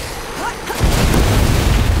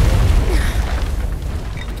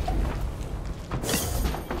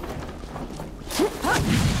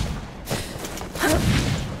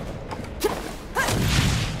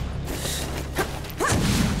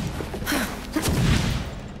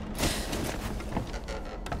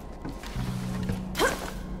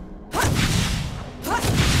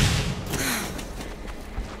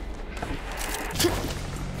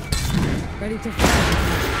 Ready to fight.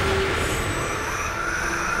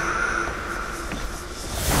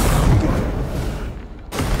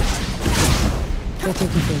 They're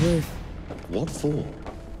taking the roof. What for?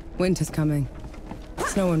 Winter's coming.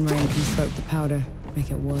 Snow and rain can soak the powder, make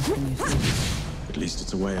it worse than you see. At least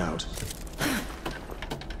it's a way out.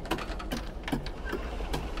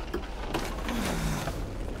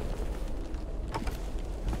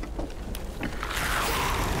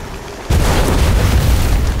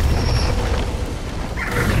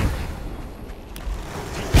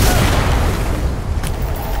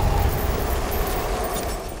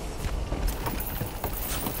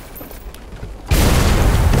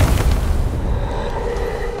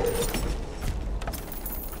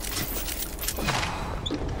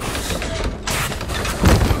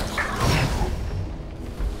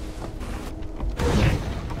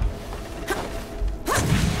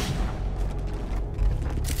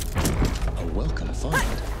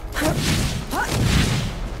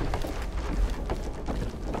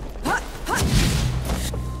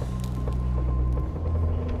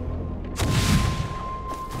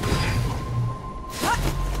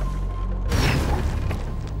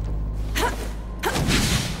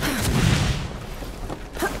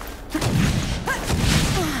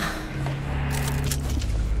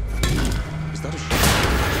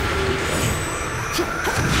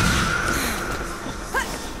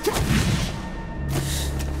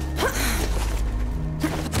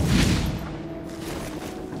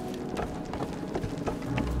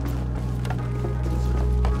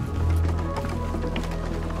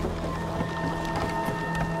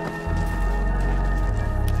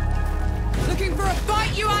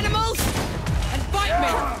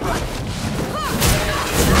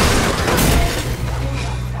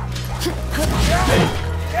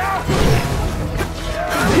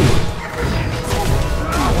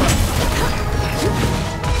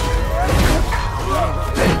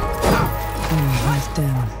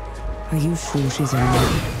 Are you sure she's in there?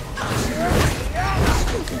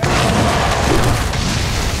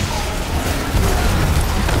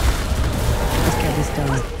 Let's get this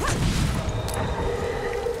done.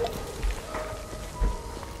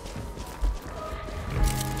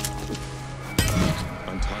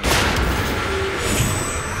 I'm tired.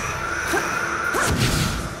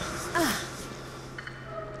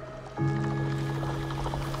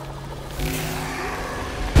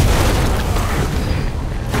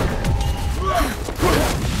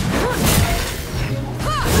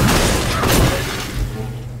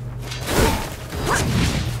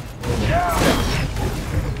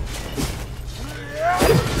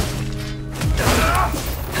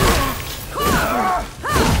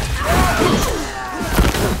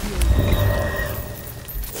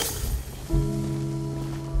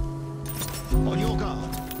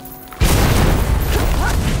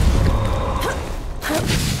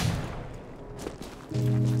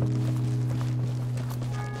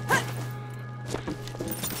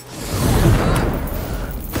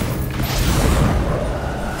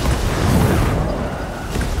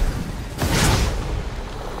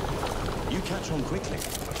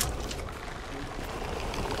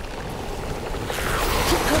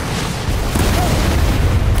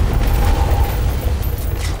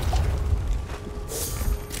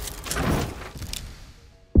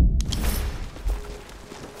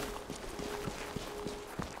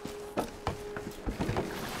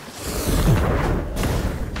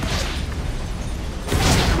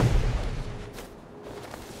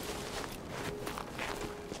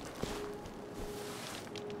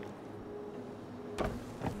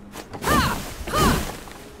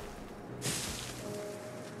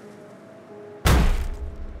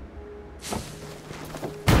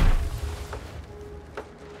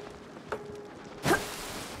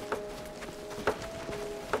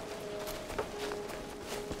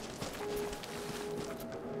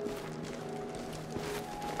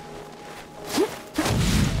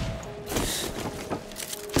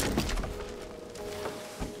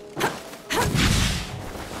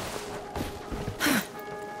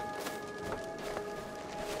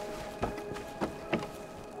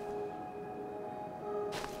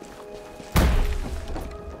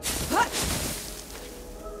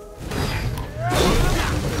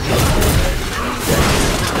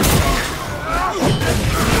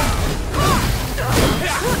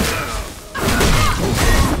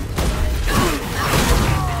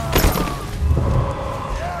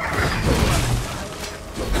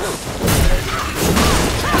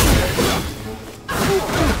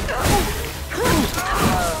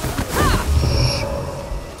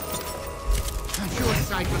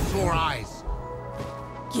 your eyes.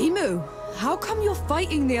 Gimu, how come you're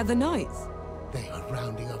fighting the other knights? They are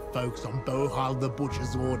rounding up folks on Bohal the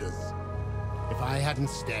Butcher's orders. If I hadn't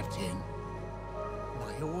stepped in,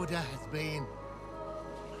 my order has been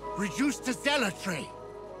reduced to zealotry.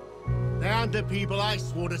 They aren't the people I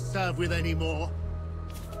swore to serve with anymore.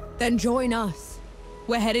 Then join us.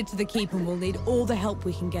 We're headed to the keep and we'll need all the help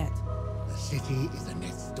we can get. The city is a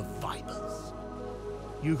nest of vipers.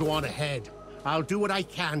 You go on ahead. I'll do what I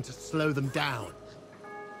can to slow them down.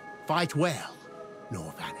 Fight well,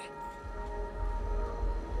 Nor Vanek.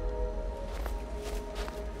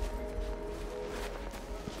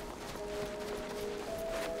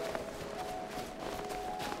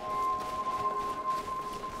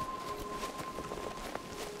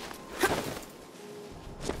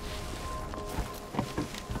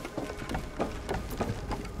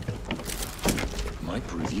 Might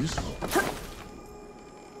prove useful.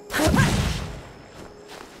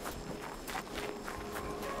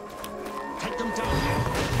 Take them down.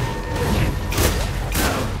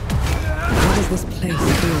 Why does this place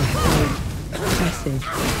feel so oppressive?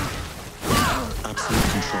 Absolute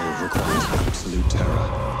control requires absolute terror,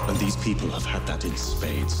 and these people have had that in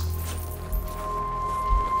spades.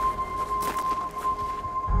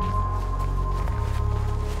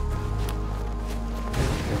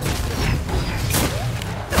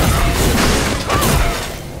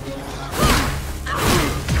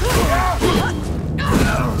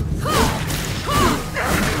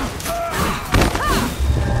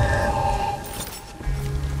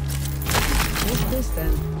 What's this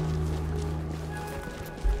then?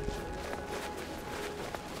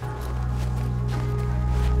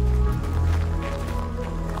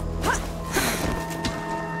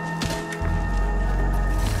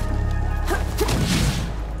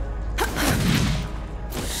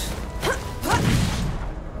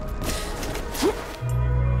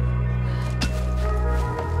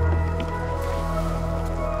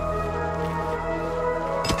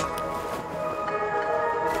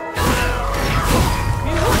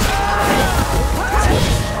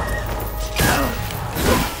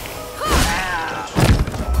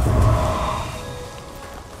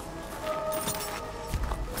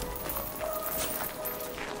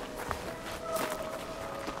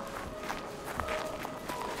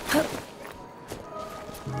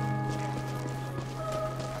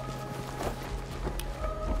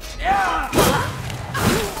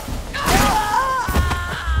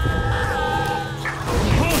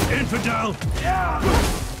 Infidel!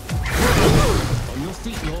 On your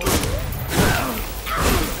feet, Lord.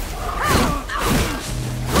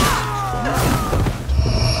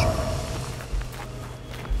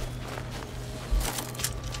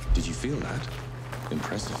 Did you feel that?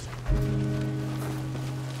 Impressive.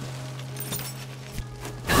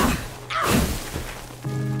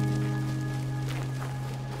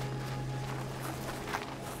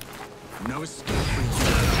 No escape for you.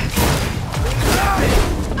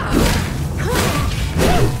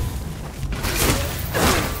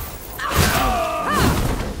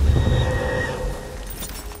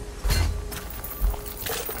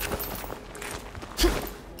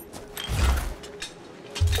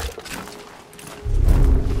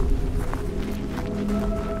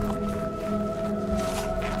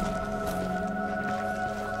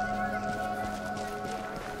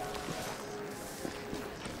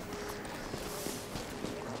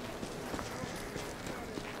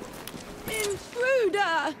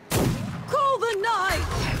 Intruder! Call the knight!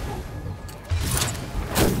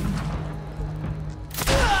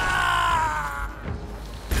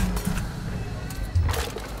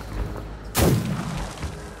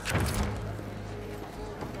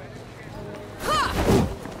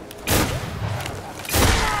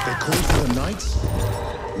 They called for the knights?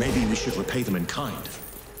 Maybe we should repay them in kind.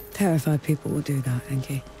 Terrified people will do that,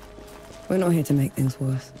 Enki. We're not here to make things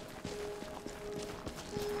worse.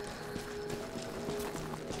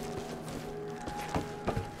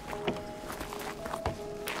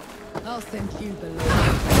 I'll send you below.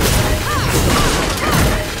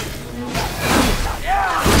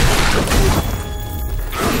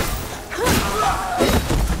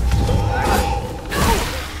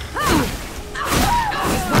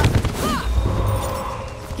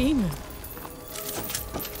 Schema.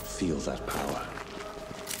 Feel that power.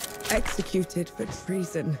 Executed for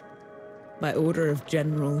treason. By order of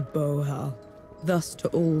General Bohal. Thus to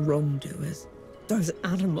all wrongdoers. Those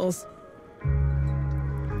animals.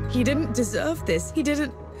 He didn't deserve this. He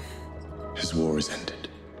didn't... His war is ended.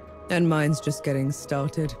 And mine's just getting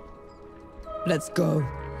started. Let's go.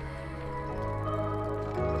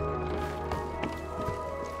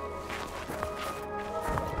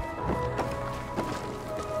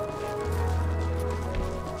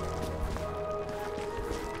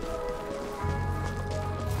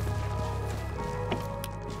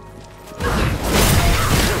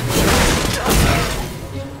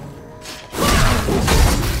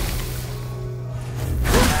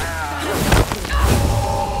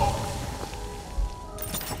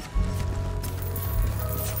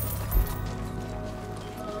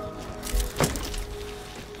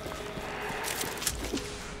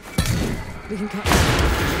 We can cut.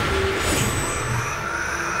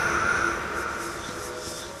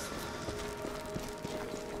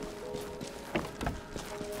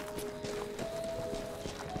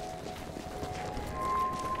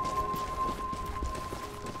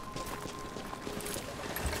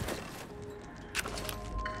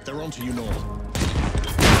 They're onto you, Nor.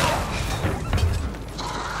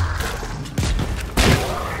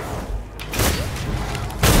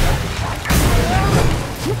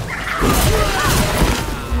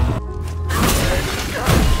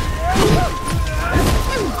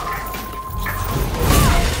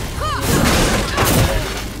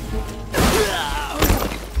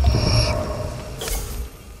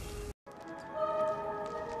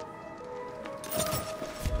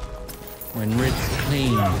 When ripped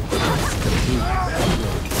clean, the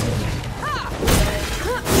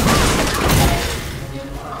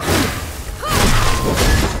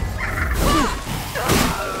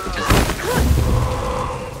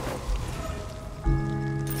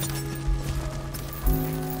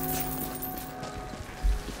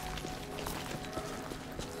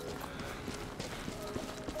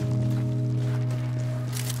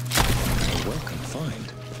A welcome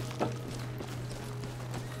find.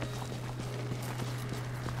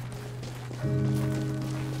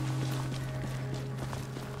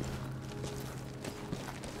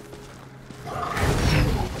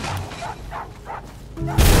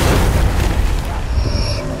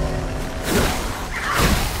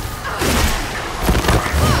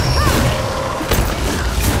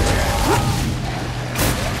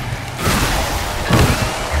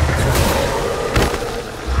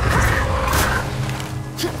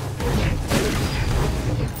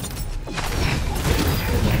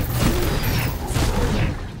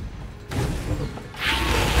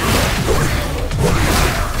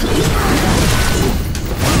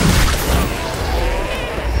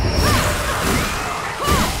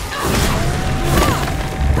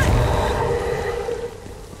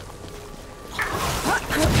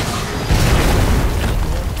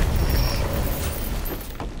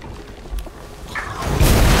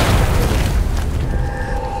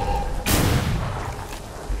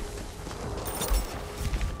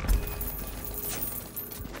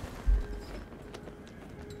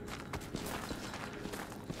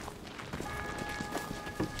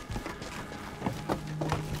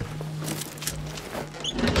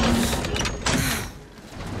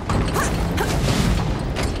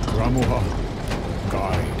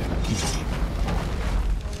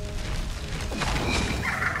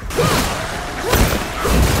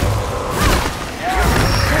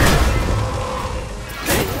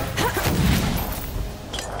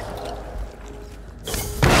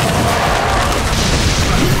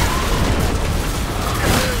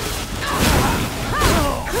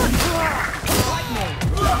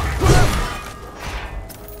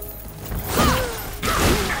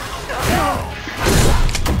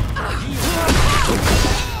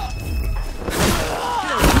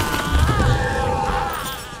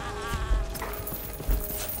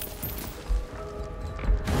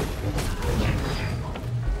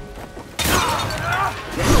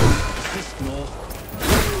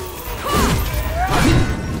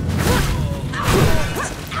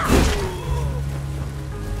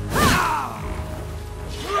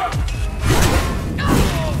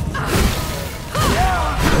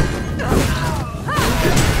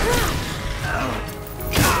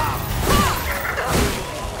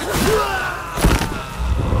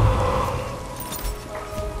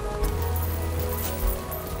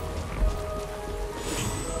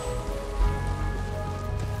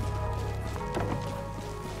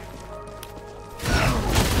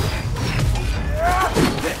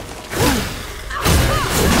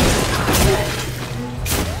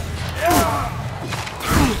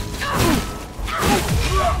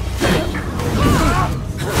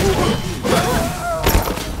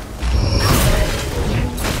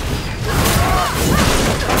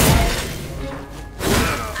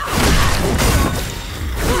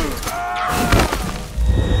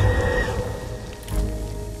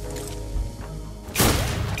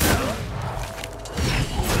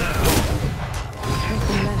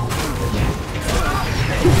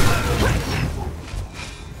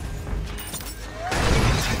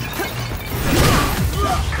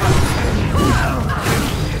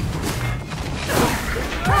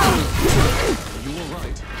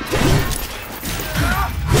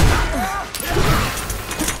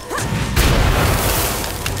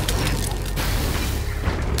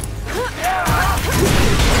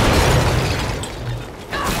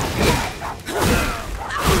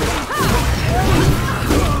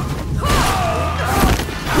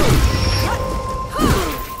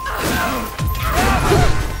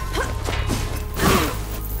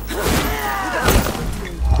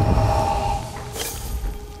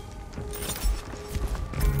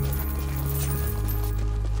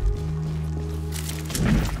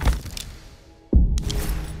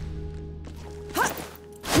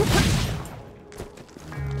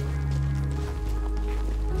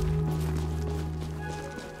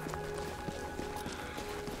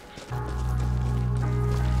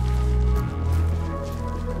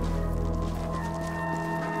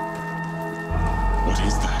 What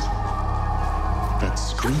is that?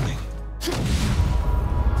 That's screaming.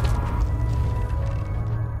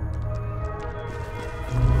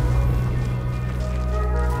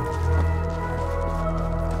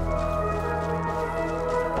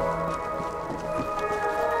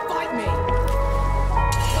 Fight me!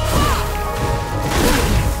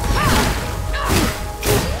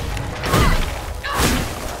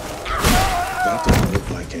 That doesn't look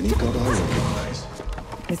like any god I recognize.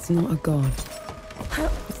 It's not a god.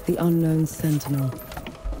 It's the unknown sentinel.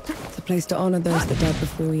 It's a place to honor those that died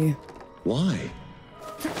before you. Why?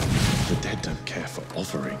 The dead don't care for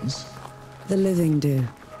offerings. The living do.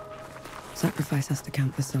 Sacrifice has to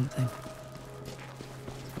count for something.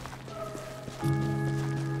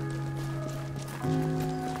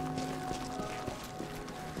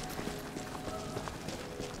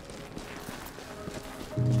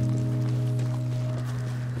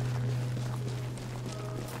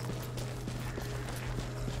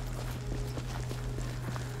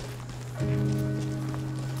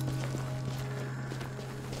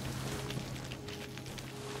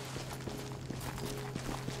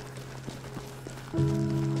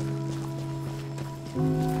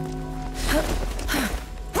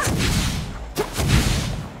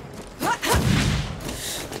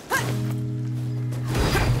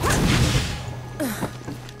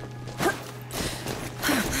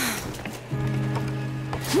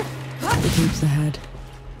 It keeps ahead.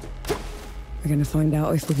 We're gonna find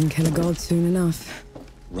out if we can kill a god soon enough.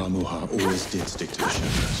 Ramuha always did stick to the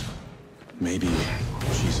shadows. Maybe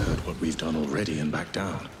she's heard what we've done already and backed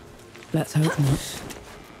down. Let's hope not.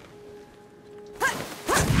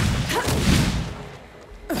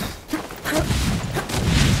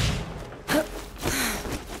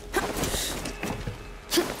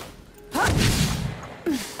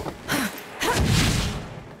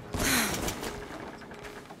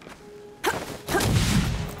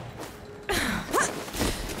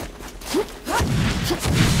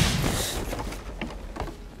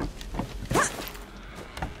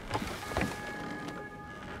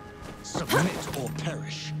 Submit or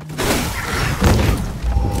perish.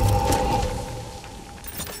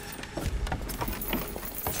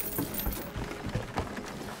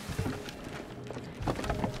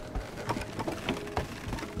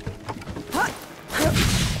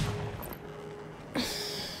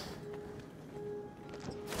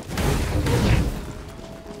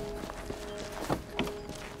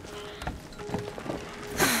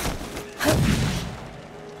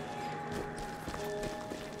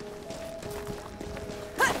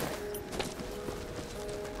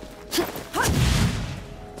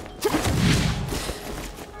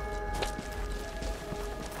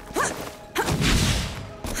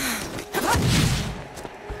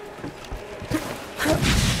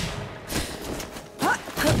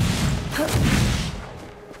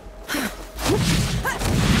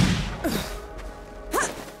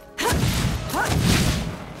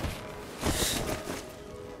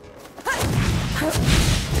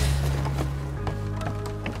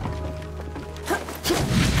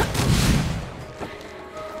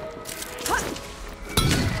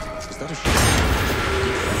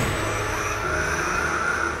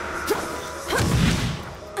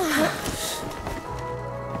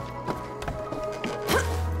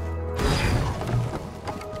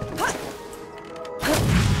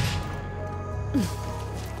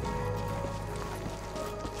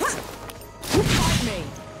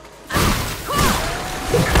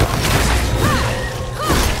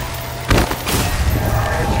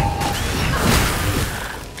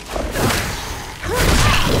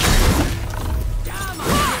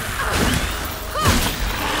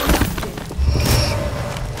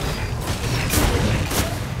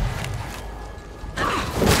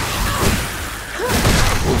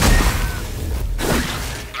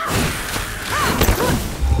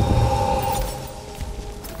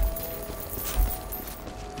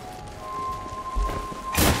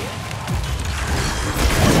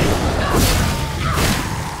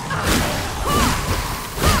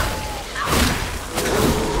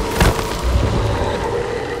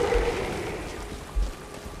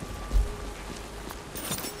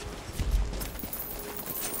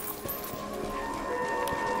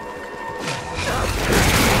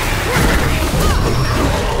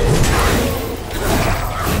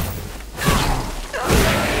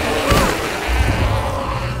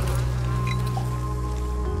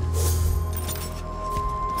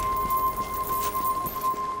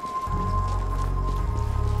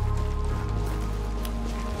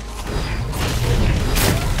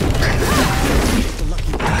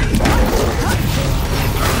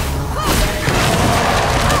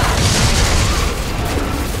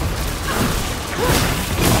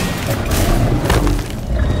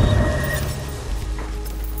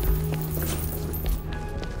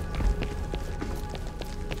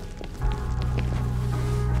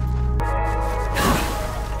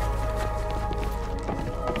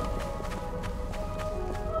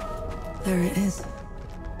 There it is.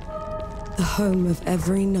 The home of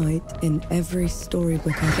every knight in every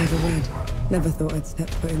storybook I've ever read. Never thought I'd step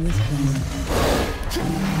foot in this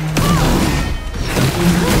place.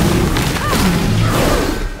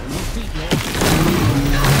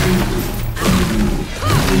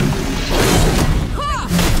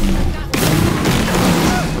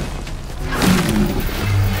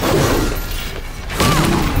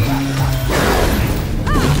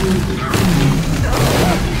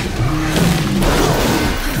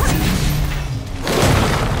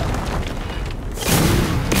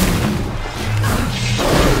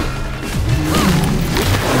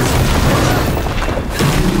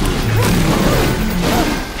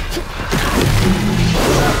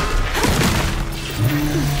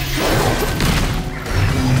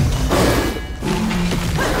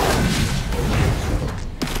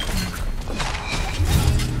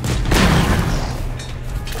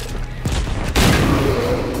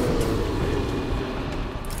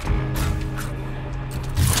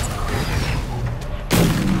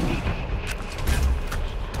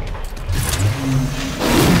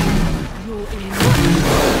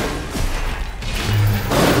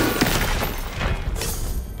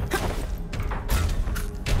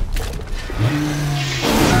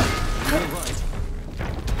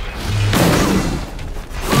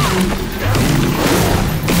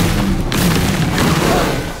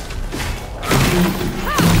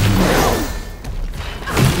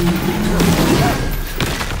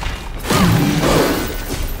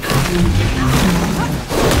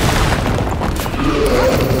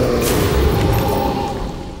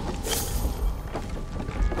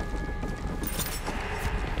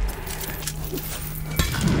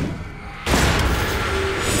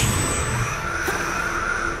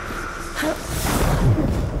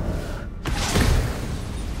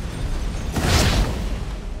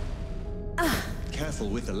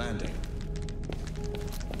 With the landing.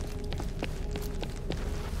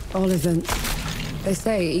 All events. They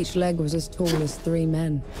say each leg was as tall as 3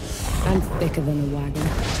 men, and thicker than a wagon.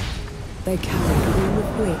 They carried all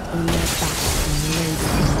of wit on their backs and laid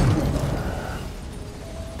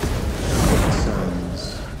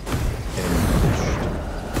Sounds ambushed.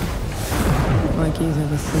 like you've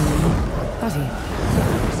ever seen. Have you?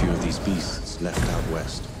 A few of these beasts left out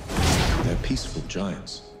west. They're peaceful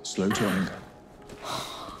giants, slow to anger.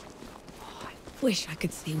 Wish I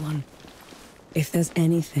could see one. If there's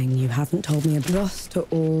anything you haven't told me about, thus to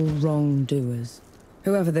all wrongdoers.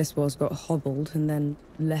 Whoever this was got hobbled and then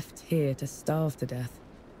left here to starve to death.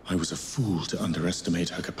 I was a fool to underestimate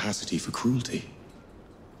her capacity for cruelty.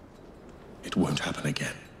 It won't happen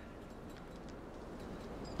again.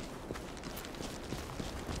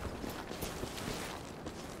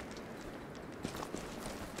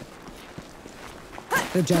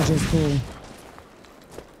 The judge's hall.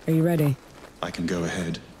 Are you ready? I can go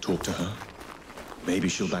ahead, talk to her. Maybe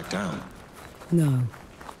she'll back down. No.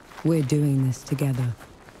 We're doing this together.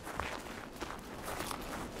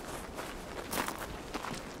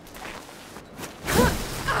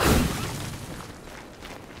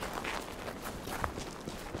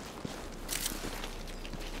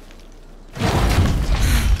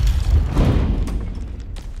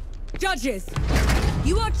 Judges!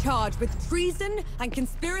 You are charged with treason and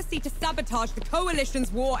conspiracy to sabotage the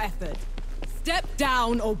Coalition's war effort. Step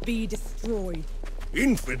down or be destroyed.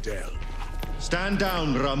 Infidel! Stand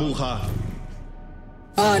down, Ramuha.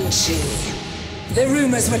 Anchi, the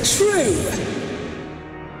rumors were true.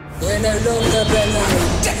 We're no longer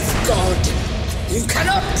below Death God. You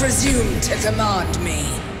cannot presume to command me.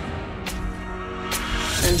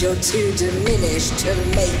 And you're too diminished to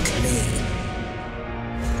make me.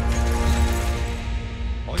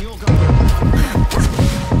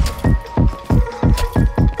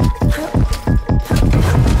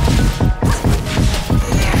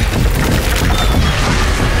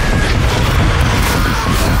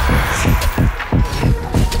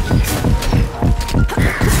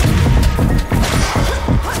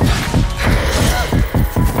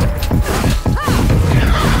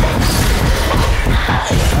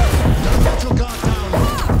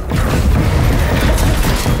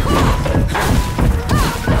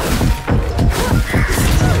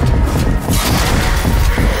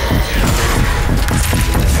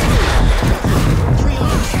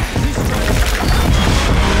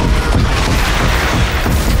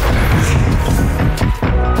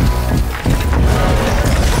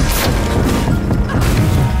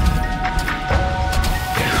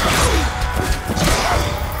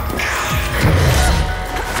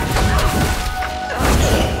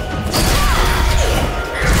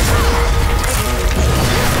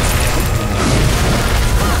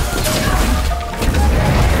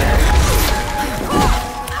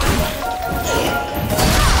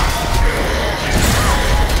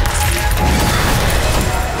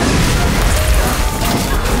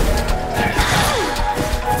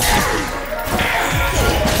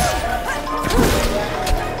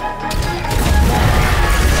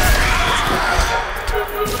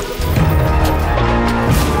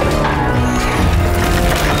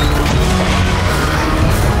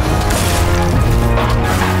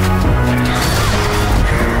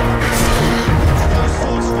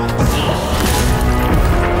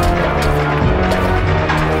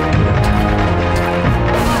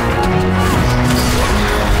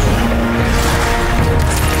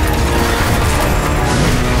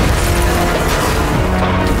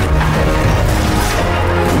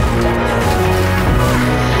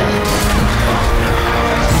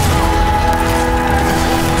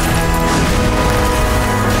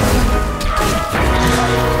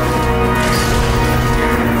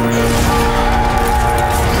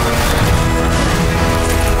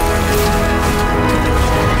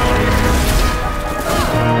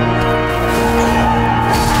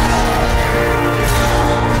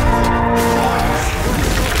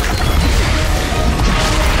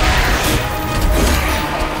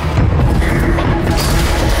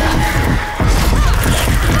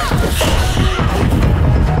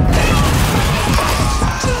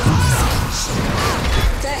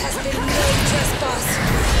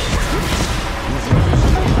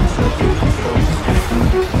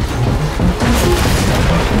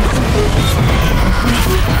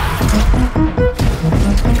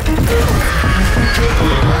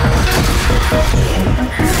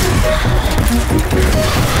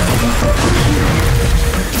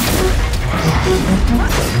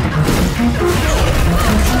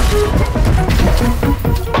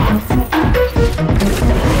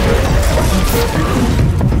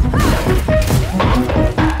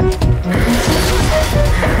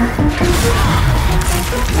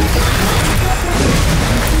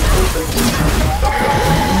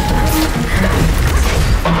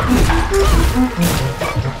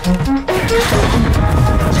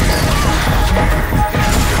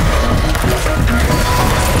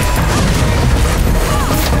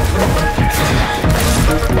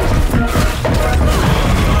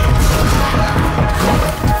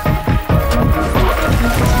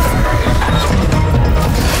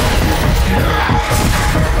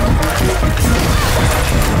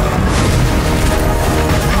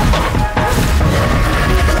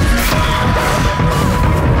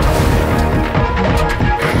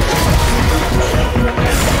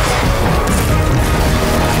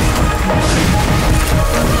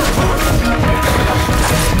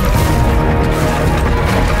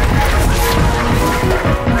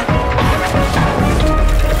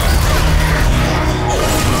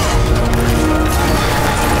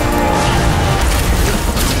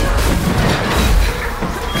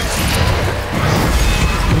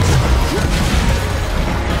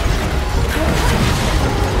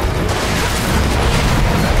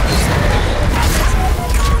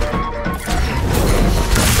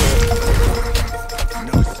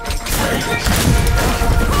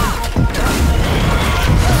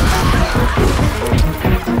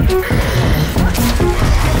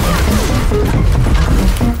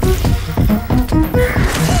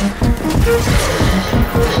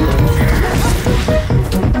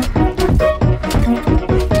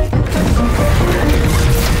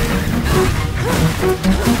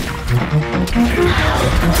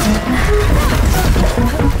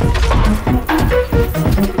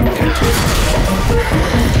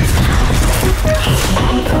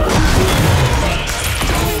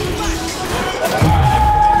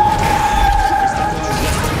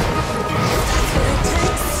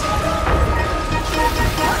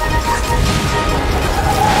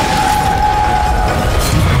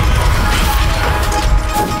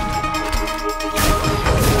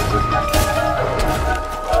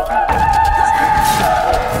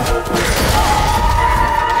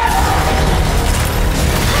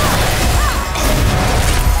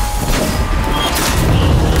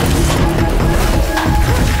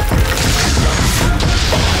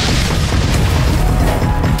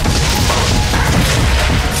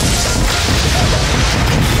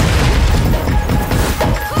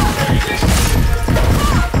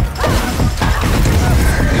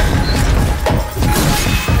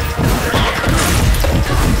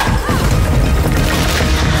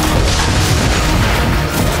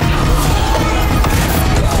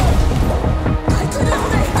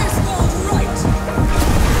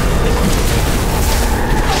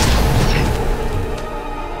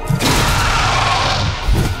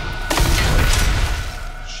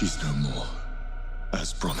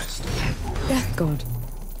 god.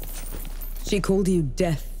 She called you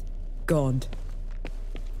Death God.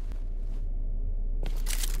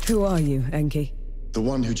 Who are you, Enki? The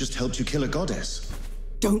one who just helped you kill a goddess.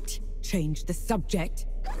 Don't change the subject.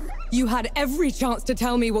 You had every chance to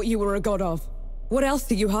tell me what you were a god of. What else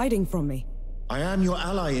are you hiding from me? I am your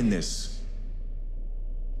ally in this.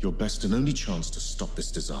 Your best and only chance to stop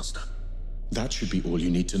this disaster. That should be all you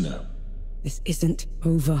need to know. This isn't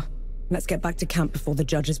over. Let's get back to camp before the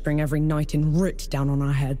judges bring every knight in writ down on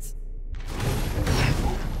our heads.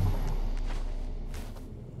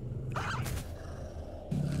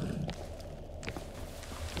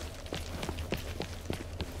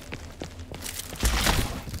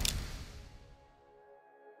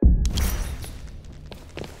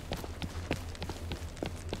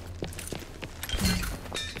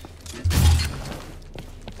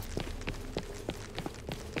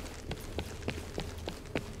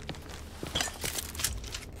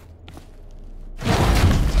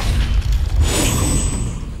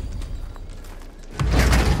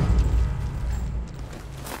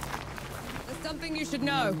 Something you should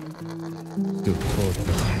know. Good thought.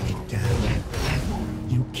 Damn.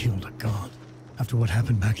 You killed a god. After what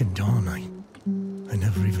happened back in Dawn, I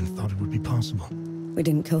never even thought it would be possible. We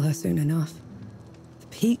didn't kill her soon enough. The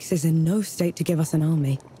Peaks is in no state to give us an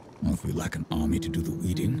army. Well, if we lack an army to do the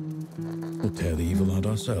weeding, we'll tear the evil out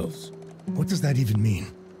ourselves. What does that even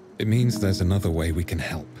mean? It means there's another way we can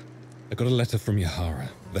help. I got a letter from Yahara.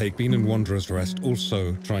 They'd been in Wanderer's Rest,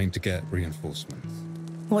 also trying to get reinforcements.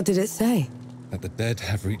 What did it say? That the dead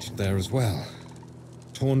have reached there as well.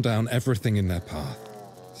 Torn down everything in their path.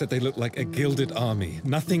 Said they looked like a gilded army,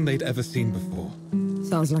 nothing they'd ever seen before.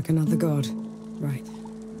 Sounds like another god. Right.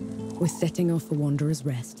 We're setting off for Wanderer's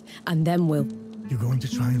Rest, and then we'll... You're going to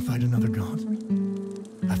try and fight another god?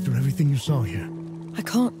 After everything you saw here? I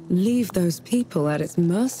can't leave those people at its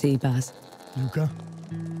mercy, Baz. Luca?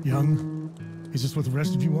 Young? Is this what the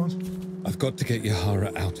rest of you want? I've got to get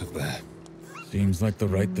Yahara out of there. Seems like the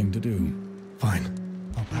right thing to do. Fine.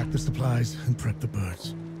 I'll pack the supplies and prep the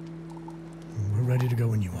birds. We're ready to go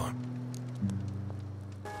when you are.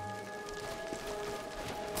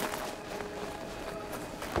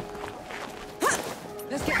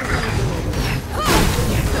 Let's get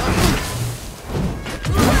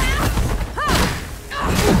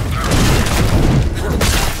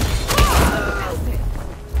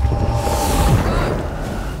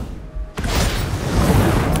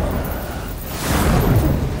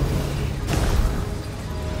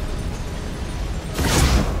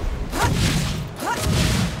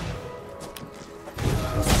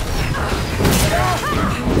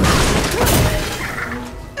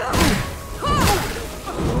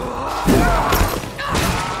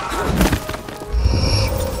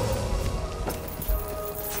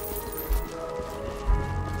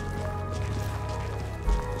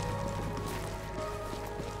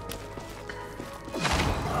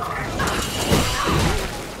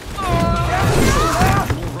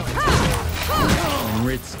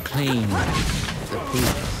this clean. The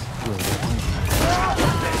Peaks will return.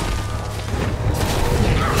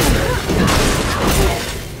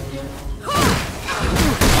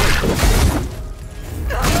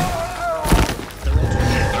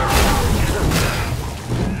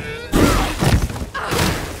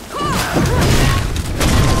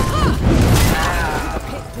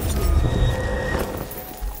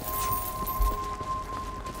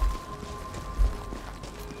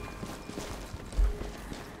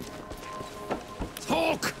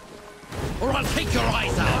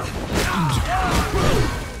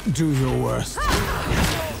 Do your worst.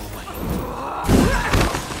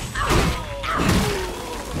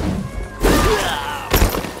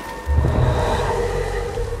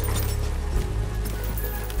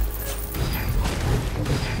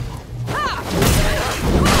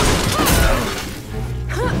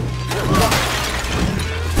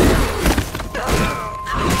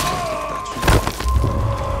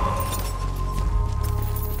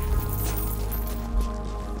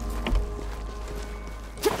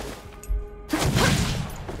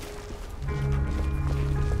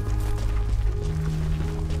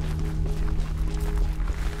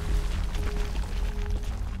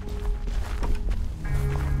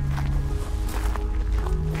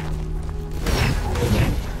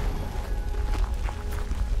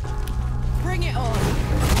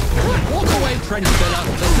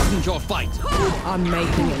 This isn't your fight. I'm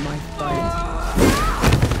making it my fight.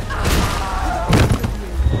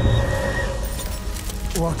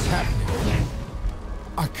 What's happening?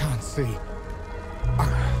 I can't see.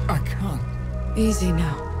 I can't. Easy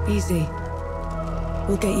now. Easy.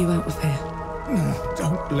 We'll get you out of here.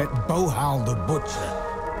 Don't let Bohal the Butcher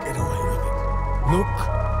get away with it. Look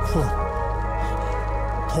for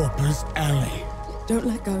Pauper's Alley. Don't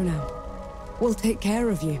let go now. We'll take care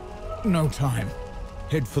of you. No time.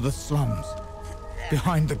 Head for the slums.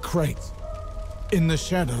 Behind the crates. In the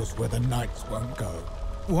shadows where the knights won't go.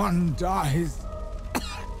 One dies.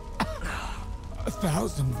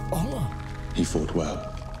 1,000 follow. He fought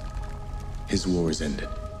well. His war is ended.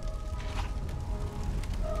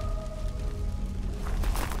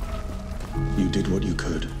 You did what you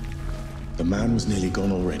could. The man was nearly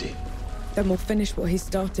gone already. Then we'll finish what he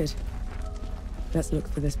started. Let's look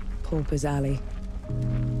for this Pauper's Alley.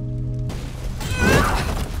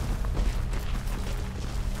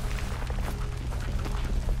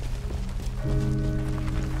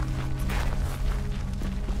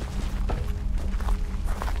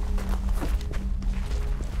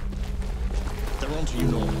 They're onto you,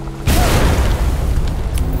 Nor.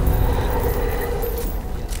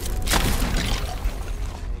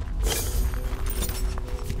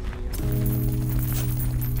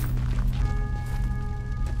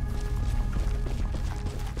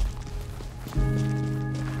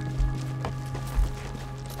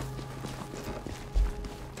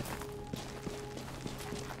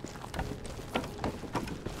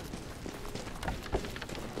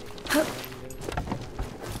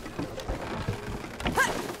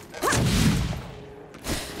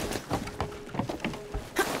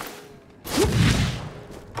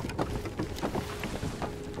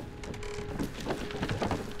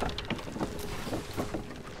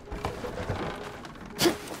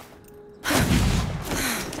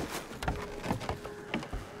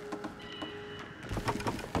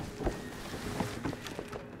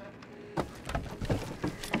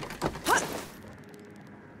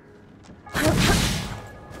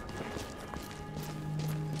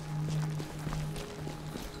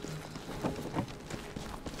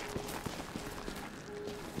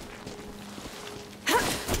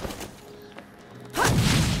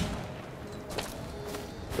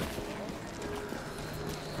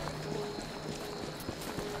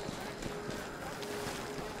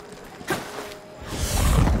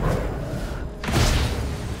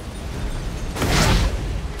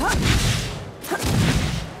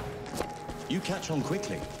 You catch on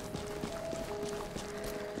quickly.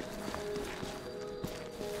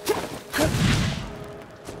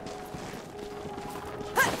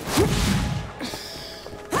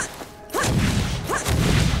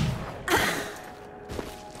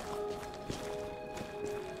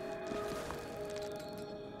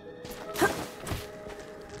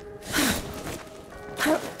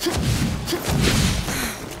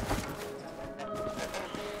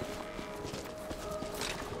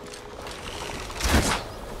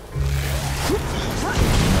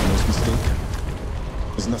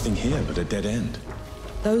 Nothing here but a dead end.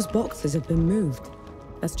 Those boxes have been moved.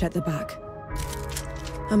 Let's check the back.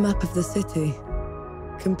 A map of the city,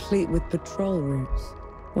 complete with patrol routes.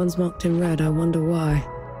 One's marked in red, I wonder why.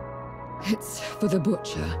 It's for the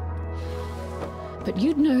butcher. But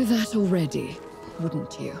you'd know that already,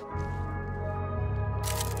 wouldn't you?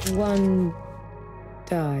 One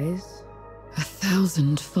dies.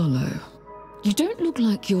 1,000 follow. You don't look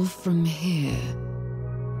like you're from here.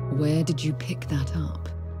 Where did you pick that up?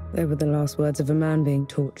 They were the last words of a man being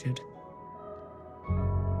tortured.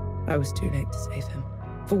 I was too late to save him.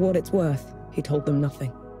 For what it's worth, he told them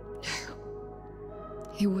nothing.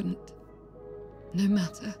 No. He wouldn't. No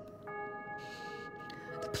matter.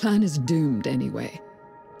 The plan is doomed anyway.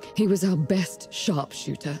 He was our best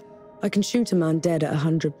sharpshooter. I can shoot a man dead at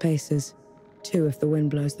 100 paces. 2 if the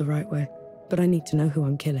wind blows the right way. But I need to know who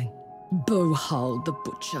I'm killing. Bohal the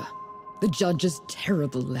Butcher. The judge's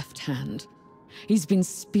terrible left hand. He's been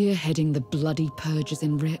spearheading the bloody purges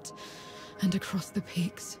in Rit and across the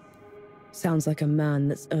peaks. Sounds like a man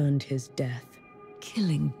that's earned his death.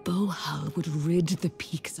 Killing Bohal would rid the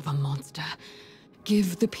peaks of a monster.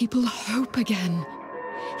 Give the people hope again.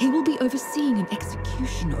 He will be overseeing an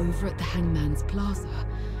execution over at the Hangman's Plaza.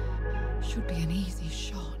 Should be an easy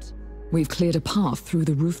shot. We've cleared a path through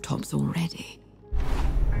the rooftops already.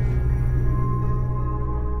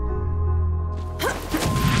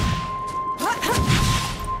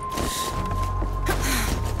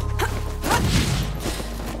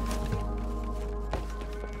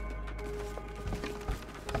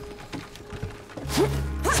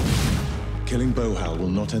 Killing Bohal will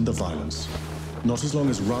not end the violence. Not as long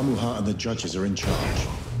as Ramuha and the judges are in charge.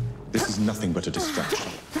 This is nothing but a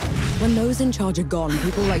distraction. When those in charge are gone,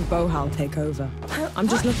 people like Bohal take over. I'm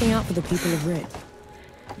just looking out for the people of Rit.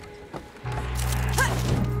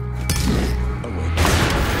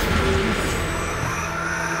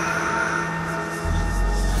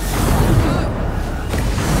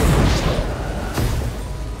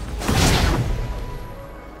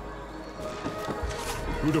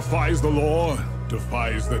 defies the law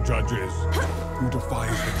defies the judges. Who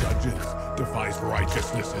defies the judges defies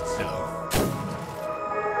righteousness itself.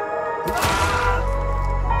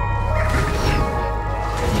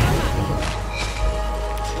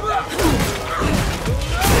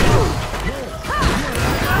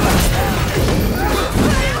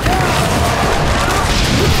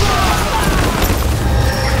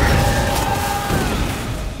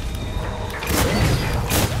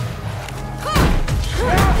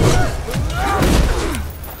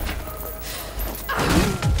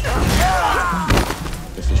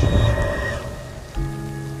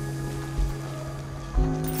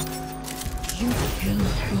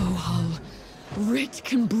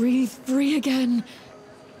 Can breathe free again.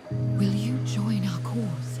 Will you join our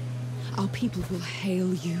cause? Our people will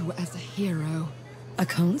hail you as a hero. I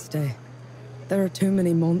can't stay. There are too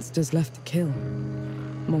many monsters left to kill.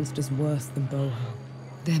 Monsters worse than Bohal.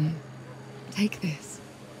 Then, take this.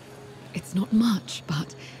 It's not much,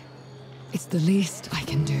 but it's the least I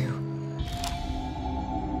can do.